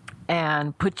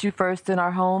and put you first in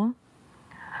our home.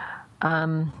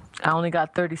 I only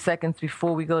got 30 seconds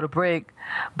before we go to break,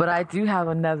 but I do have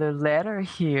another letter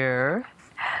here.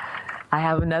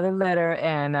 And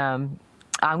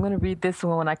I'm going to read this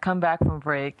one when I come back from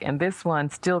break, and this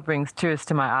one still brings tears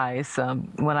to my eyes.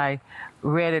 When I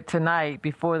read it tonight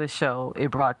before the show, it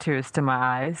brought tears to my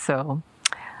eyes, so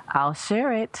I'll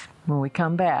share it when we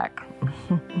come back.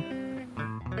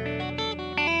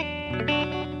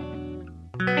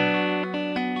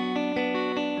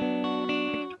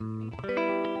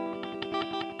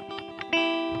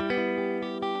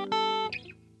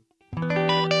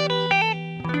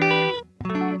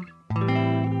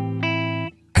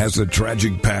 Has a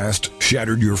tragic past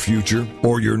shattered your future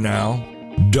or your now?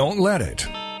 Don't let it.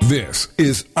 This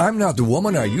is I'm Not the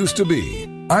Woman I Used to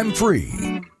Be. I'm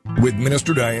Free with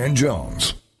Minister Diane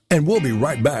Jones. And we'll be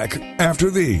right back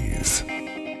after these.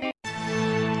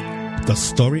 The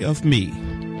Story of Me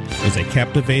is a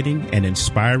captivating and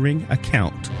inspiring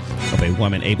account of a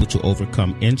woman able to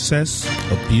overcome incest,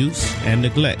 abuse, and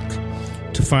neglect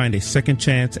to find a second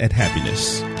chance at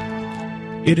happiness.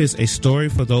 It is a story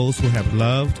for those who have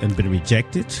loved and been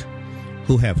rejected,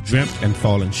 who have dreamt and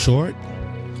fallen short,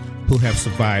 who have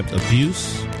survived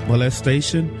abuse,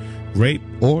 molestation, rape,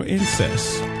 or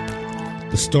incest.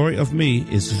 The Story of Me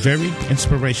is very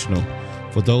inspirational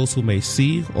for those who may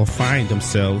see or find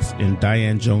themselves in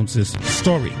Diane Jones's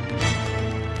story.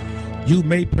 You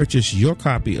may purchase your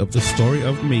copy of The Story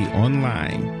of Me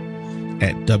online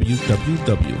at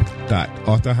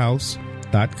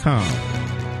www.authorhouse.com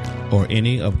or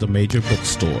any of the major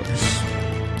bookstores.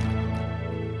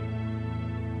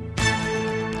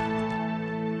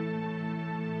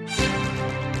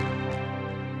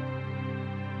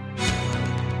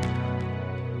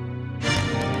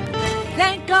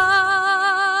 Thank God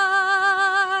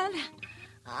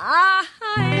I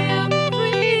am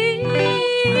free.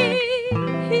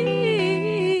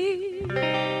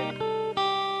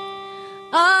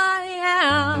 I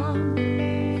am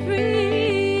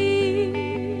free.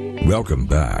 Welcome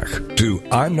back to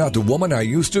I'm Not the Woman I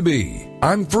Used to Be.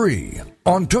 I'm Free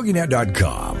on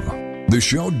TogiNet.com. the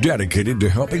show dedicated to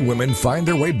helping women find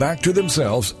their way back to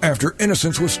themselves after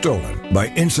innocence was stolen by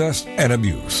incest and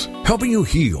abuse. Helping you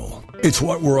heal. It's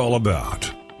what we're all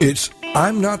about. It's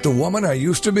I'm Not the Woman I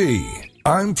Used to Be.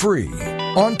 I'm Free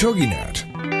on TogiNet.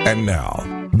 And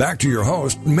now, back to your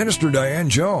host, Minister Diane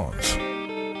Jones.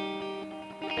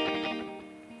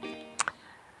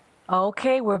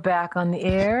 Okay, we're back on the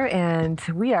air, and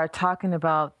we are talking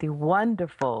about the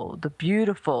wonderful, the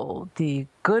beautiful, the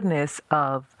goodness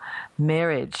of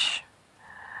marriage,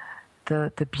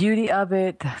 the beauty of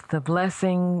it, the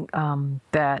blessing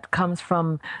that comes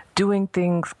from doing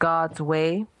things God's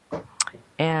way.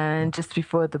 And just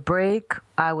before the break,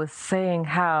 I was saying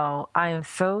how I am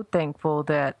so thankful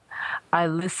that I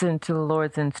listened to the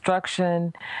Lord's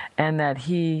instruction and that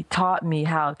He taught me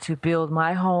how to build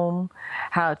my home,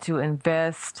 how to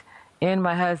invest in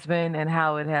my husband, and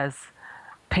how it has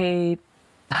paid,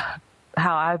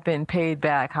 how I've been paid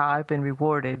back, how I've been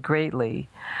rewarded greatly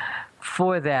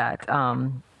for that.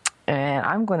 And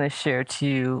I'm going to share to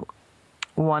you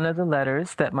one of the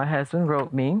letters that my husband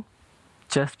wrote me,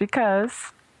 just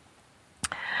because.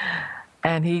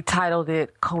 And he titled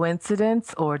it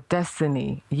Coincidence or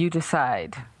Destiny, You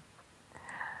Decide.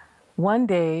 One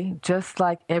day, just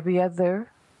like every other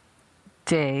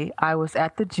day, I was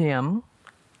at the gym,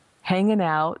 hanging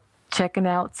out, checking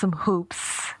out some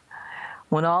hoops,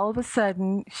 when all of a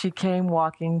sudden she came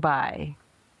walking by.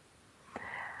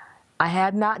 I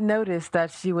had not noticed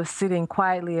that she was sitting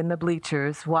quietly in the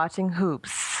bleachers watching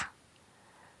hoops.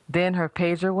 Then her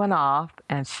pager went off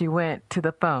and she went to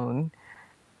the phone,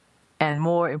 and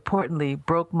more importantly,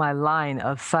 broke my line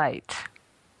of sight.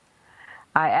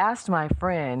 I asked my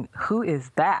friend, "Who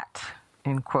is that?"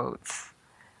 in quotes.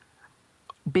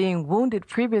 Being wounded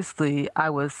previously, I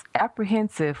was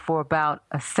apprehensive for about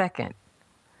a second.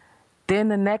 Then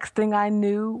the next thing I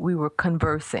knew, we were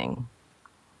conversing.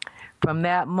 From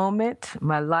that moment,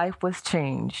 my life was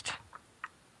changed.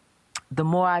 The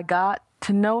more I got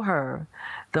to know her,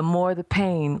 the more the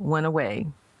pain went away.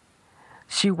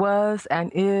 She was and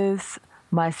is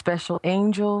my special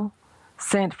angel,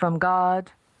 sent from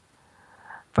God.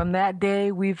 From that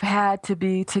day, we've had to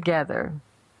be together.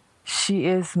 She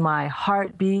is my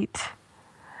heartbeat,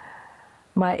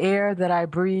 my air that I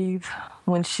breathe.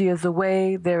 When she is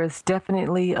away, there is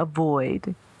definitely a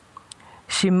void.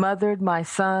 She mothered my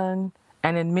son,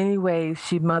 and in many ways,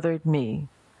 she mothered me.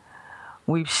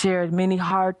 We've shared many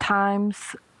hard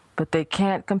times, but they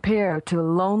can't compare to the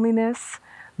loneliness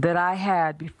that I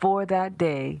had before that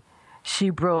day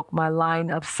she broke my line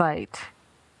of sight.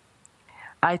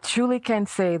 I truly can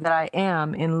say that I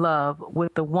am in love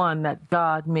with the one that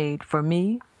God made for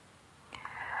me.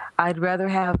 I'd rather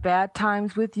have bad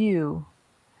times with you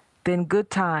than good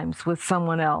times with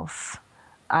someone else.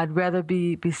 I'd rather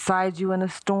be beside you in a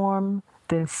storm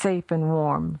than safe and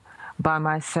warm by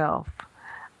myself.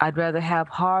 I'd rather have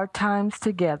hard times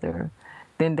together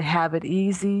than to have it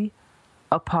easy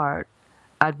apart.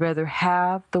 I'd rather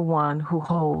have the one who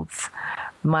holds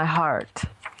my heart.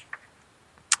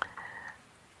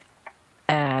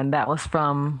 And that was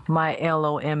from my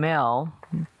LOML.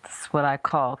 That's what I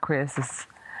call Chris, is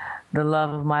the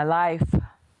love of my life.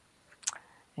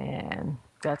 And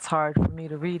that's hard for me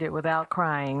to read it without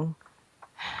crying.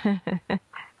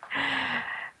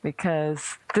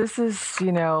 Because this is,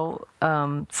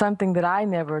 something that I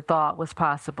never thought was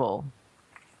possible.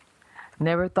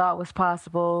 Never thought was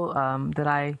possible, that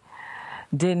I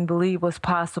didn't believe was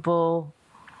possible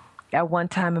at one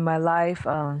time in my life.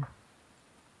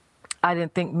 I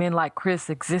didn't think men like Chris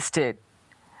existed.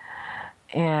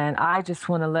 And I just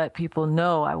want to let people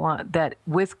know, I want that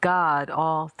with God,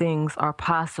 all things are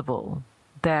possible.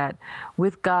 That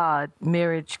with God,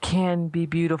 marriage can be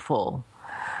beautiful.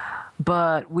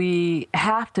 But we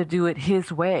have to do it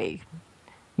His way.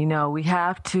 We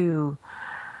have to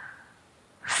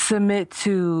submit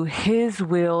to His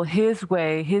will, His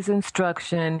way, His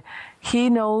instruction. He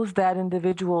knows that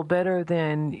individual better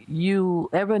than you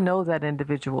ever know that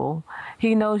individual.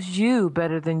 He knows you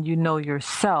better than you know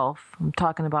yourself. I'm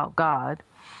talking about God.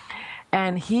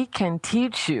 And He can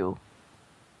teach you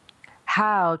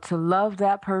how to love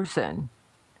that person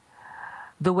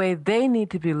the way they need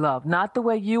to be loved, not the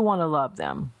way you want to love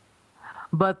them,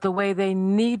 but the way they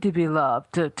need to be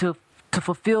loved to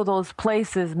fulfill those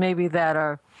places maybe that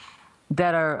are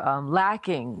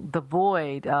lacking, the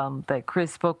void that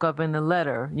Chris spoke of in the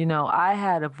letter. I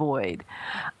had a void.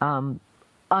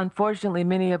 Unfortunately,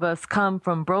 many of us come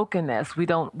from brokenness. We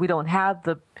don't have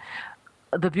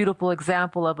the beautiful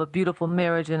example of a beautiful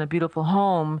marriage and a beautiful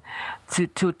home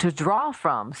to draw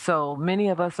from. So many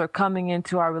of us are coming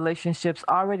into our relationships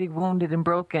already wounded and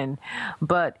broken.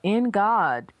 But in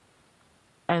God,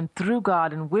 and through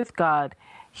God and with God,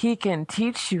 he can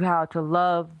teach you how to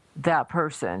love that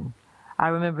person. I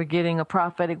remember getting a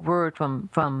prophetic word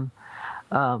from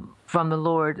the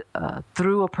Lord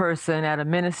through a person at a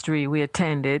ministry we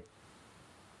attended,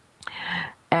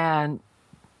 and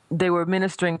they were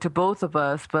ministering to both of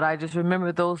us. But I just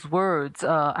remember those words,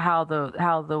 how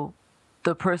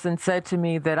the person said to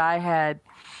me that I had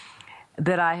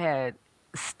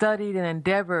studied and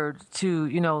endeavored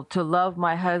to love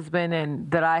my husband, and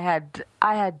that I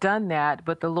had done that,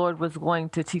 but the Lord was going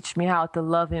to teach me how to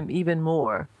love him even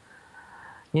more.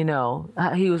 He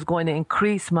was going to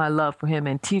increase my love for him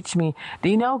and teach me. Do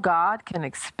you know God can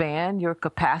expand your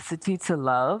capacity to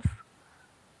love?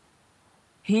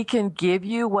 He can give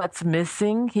you what's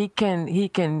missing. He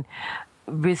can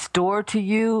restore to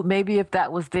you. Maybe if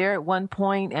that was there at one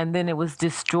point and then it was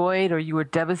destroyed or you were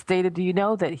devastated, do you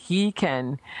know that he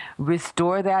can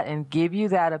restore that and give you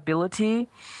that ability?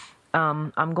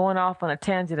 I'm going off on a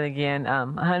tangent again.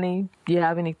 Honey, do you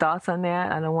have any thoughts on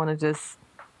that? I don't want to just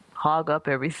hog up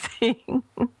everything.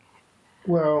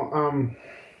 Well,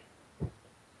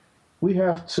 we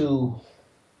have to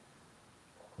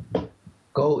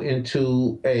go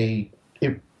into a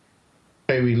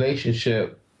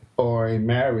relationship or a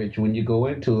marriage. When you go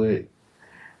into it,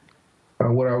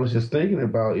 what I was just thinking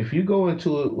about, if you go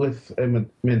into it with a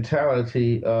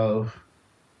mentality of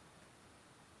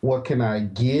what can I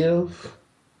give,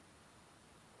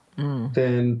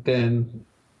 then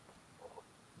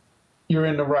you're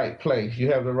in the right place.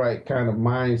 You have the right kind of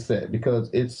mindset, because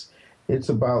it's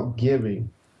about giving.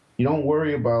 You don't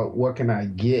worry about what can I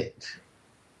get,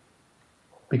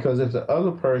 because if the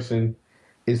other person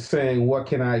is saying what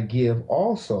can I give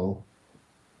also,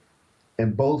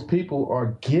 and both people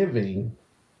are giving,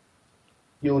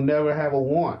 you'll never have a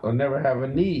want or never have a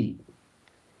need.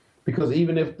 Because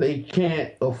even if they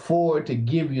can't afford to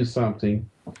give you something,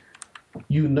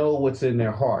 you know what's in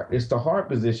their heart. It's the heart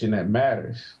position that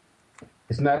matters.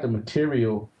 It's not the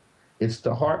material, it's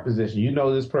the heart position. You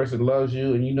know this person loves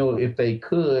you, and you know if they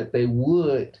could, they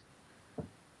would,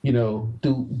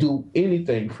 do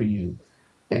anything for you.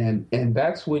 And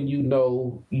that's when you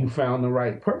know you found the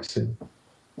right person.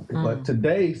 But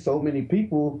today, so many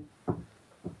people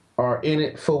are in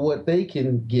it for what they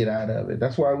can get out of it.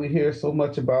 That's why we hear so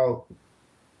much about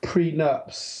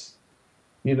prenups.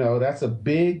 That's a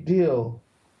big deal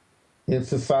in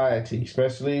society,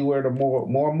 especially where the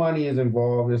more money is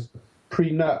involved, is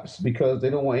prenups, because they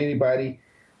don't want anybody,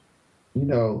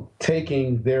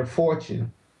 taking their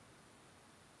fortune.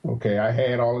 Okay, I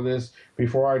had all of this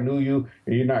before I knew you,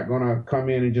 and you're not going to come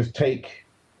in and just take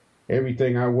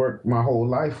everything I worked my whole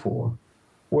life for.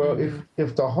 Well,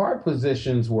 if the heart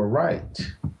positions were right,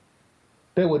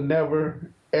 there would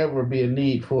never, ever be a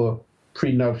need for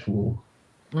prenuptial,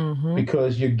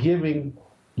 because you're giving,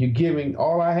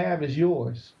 all I have is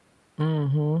yours.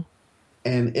 And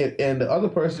the other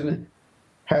person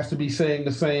has to be saying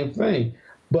the same thing.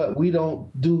 But we don't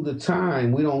do the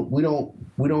time. We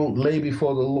don't lay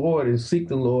before the Lord and seek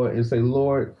the Lord and say,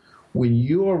 Lord, when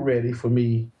you're ready for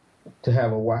me to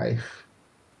have a wife,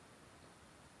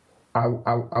 I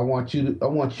want you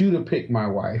to pick my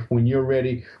wife when you're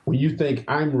ready, when you think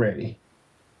I'm ready,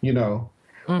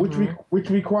 which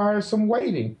requires some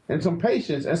waiting and some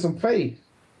patience and some faith.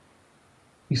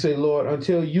 You say, Lord,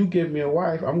 until you give me a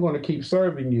wife, I'm going to keep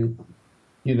serving you,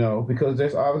 because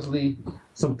there's obviously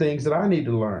some things that I need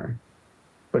to learn.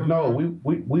 But no,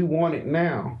 we want it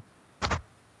now.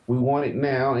 We want it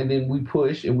now, and then we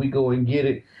push and we go and get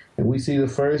it, and we see the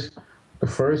first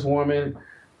woman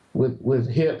with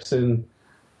hips and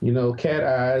cat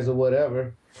eyes or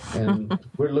whatever, and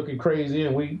we're looking crazy,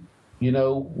 and we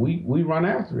run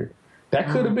after it. That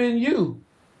could have been you,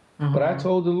 but I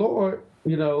told the Lord,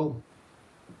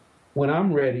 when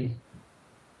I'm ready,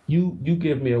 you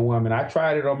give me a woman. I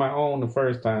tried it on my own the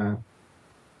first time,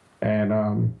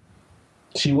 and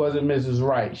she wasn't Mrs.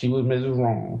 Right. She was Mrs.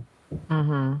 Wrong.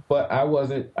 But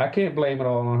I can't blame it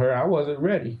all on her. I wasn't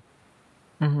ready.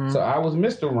 So I was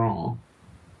Mr. Wrong,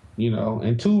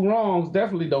 and two wrongs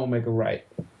definitely don't make a right.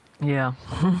 Yeah.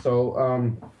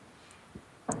 So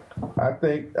I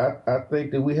think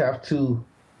that we have to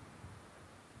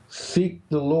seek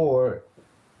the Lord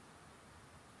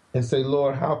and say,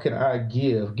 Lord, how can I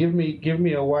give? Give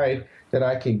me a wife that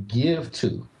I can give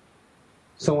to,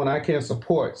 someone I can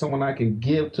support, someone I can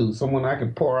give to, someone I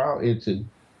can pour out into,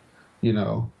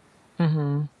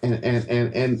 And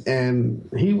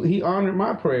he honored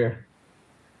my prayer,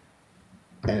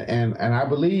 and I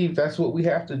believe that's what we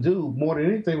have to do. More than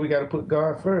anything, we got to put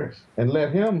God first and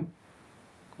let him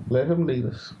lead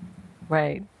us.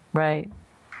 Right.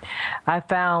 I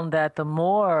found that the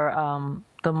more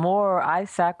the more I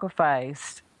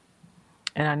sacrificed,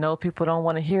 and I know people don't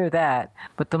want to hear that,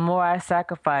 but the more I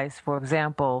sacrificed, for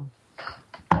example,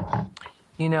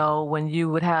 you know, when you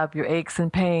would have your aches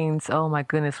and pains, oh my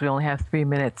goodness, we only have 3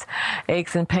 minutes.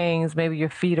 Aches and pains, maybe your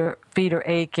feet are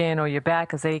aching or your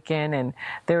back is aching. And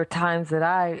there were times that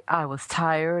I was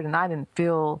tired and I didn't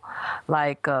feel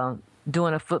like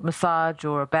doing a foot massage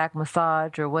or a back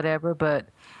massage or whatever. But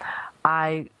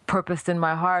I purposed in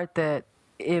my heart that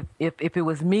if it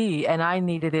was me and I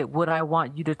needed it, would I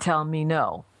want you to tell me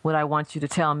no? Would I want you to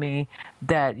tell me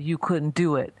that you couldn't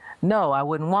do it? No, I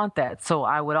wouldn't want that. So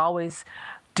I would always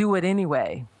do it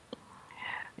anyway,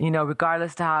 you know,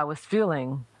 regardless to how I was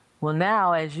feeling. Well,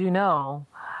 now, as you know,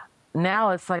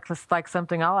 now it's like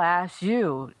something I'll ask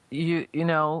you. You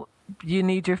know, you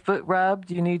need your foot rubbed,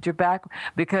 you need your back,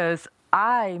 because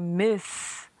I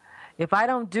miss. If I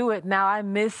don't do it now, I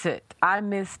miss it. I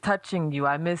miss touching you.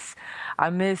 I miss,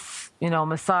 you know,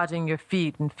 massaging your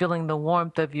feet and feeling the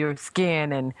warmth of your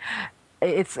skin, and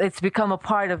it's become a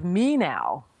part of me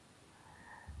now.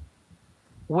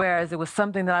 Whereas it was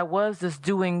something that I was just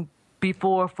doing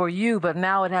before for you, but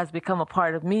now it has become a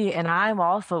part of me, and I'm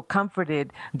also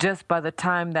comforted just by the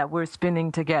time that we're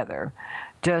spending together,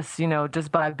 just, you know,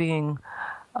 just by being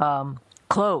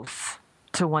close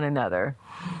to one another.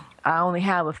 I only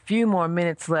have a few more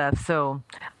minutes left, so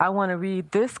I want to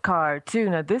read this card too.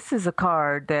 Now, this is a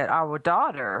card that our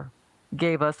daughter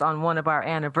gave us on one of our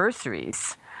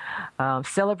anniversaries,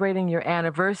 celebrating your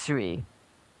anniversary.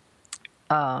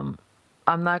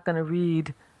 I'm not going to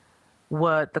read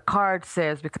what the card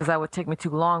says because that would take me too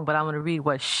long, but I'm going to read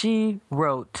what she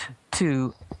wrote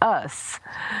to us.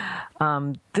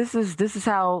 This is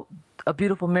how a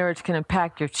beautiful marriage can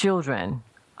impact your children.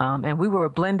 And we were a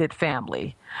blended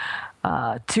family.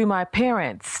 To my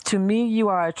parents, to me, you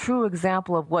are a true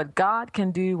example of what God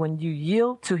can do when you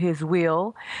yield to his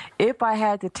will. If I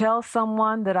had to tell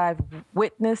someone that I've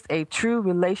witnessed a true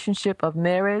relationship of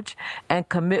marriage and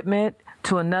commitment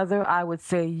to another, I would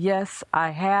say, yes, I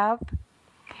have.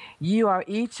 You are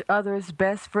each other's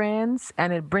best friends,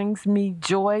 and it brings me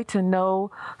joy to know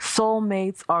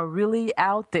soulmates are really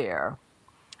out there.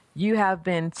 You have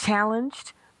been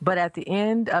challenged, but at the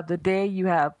end of the day, you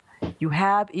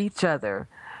have each other.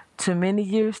 To many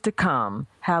years to come,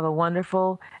 have a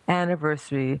wonderful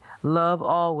anniversary. Love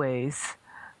always,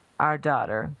 our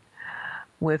daughter.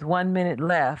 With 1 minute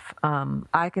left,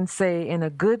 I can say in a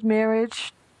good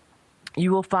marriage,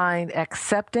 you will find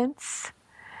acceptance.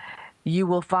 You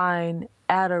will find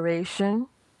adoration.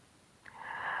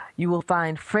 You will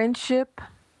find friendship,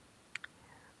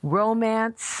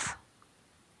 romance,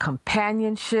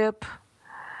 companionship,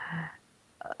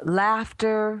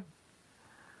 laughter,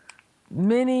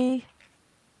 many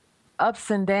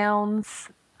ups and downs,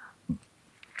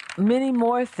 many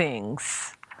more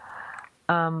things.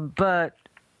 But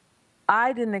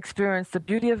I didn't experience the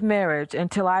beauty of marriage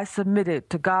until I submitted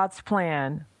to God's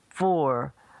plan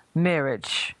for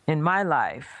marriage in my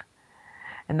life.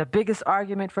 And the biggest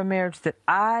argument for marriage that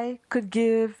I could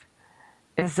give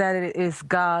is that it is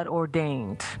God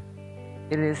ordained.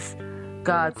 It is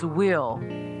God's will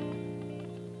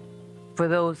for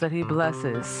those that he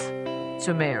blesses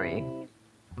to marry.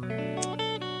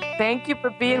 Thank you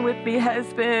for being with me,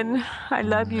 husband. I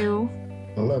love you.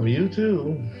 I love you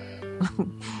too.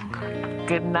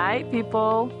 Good night,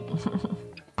 people.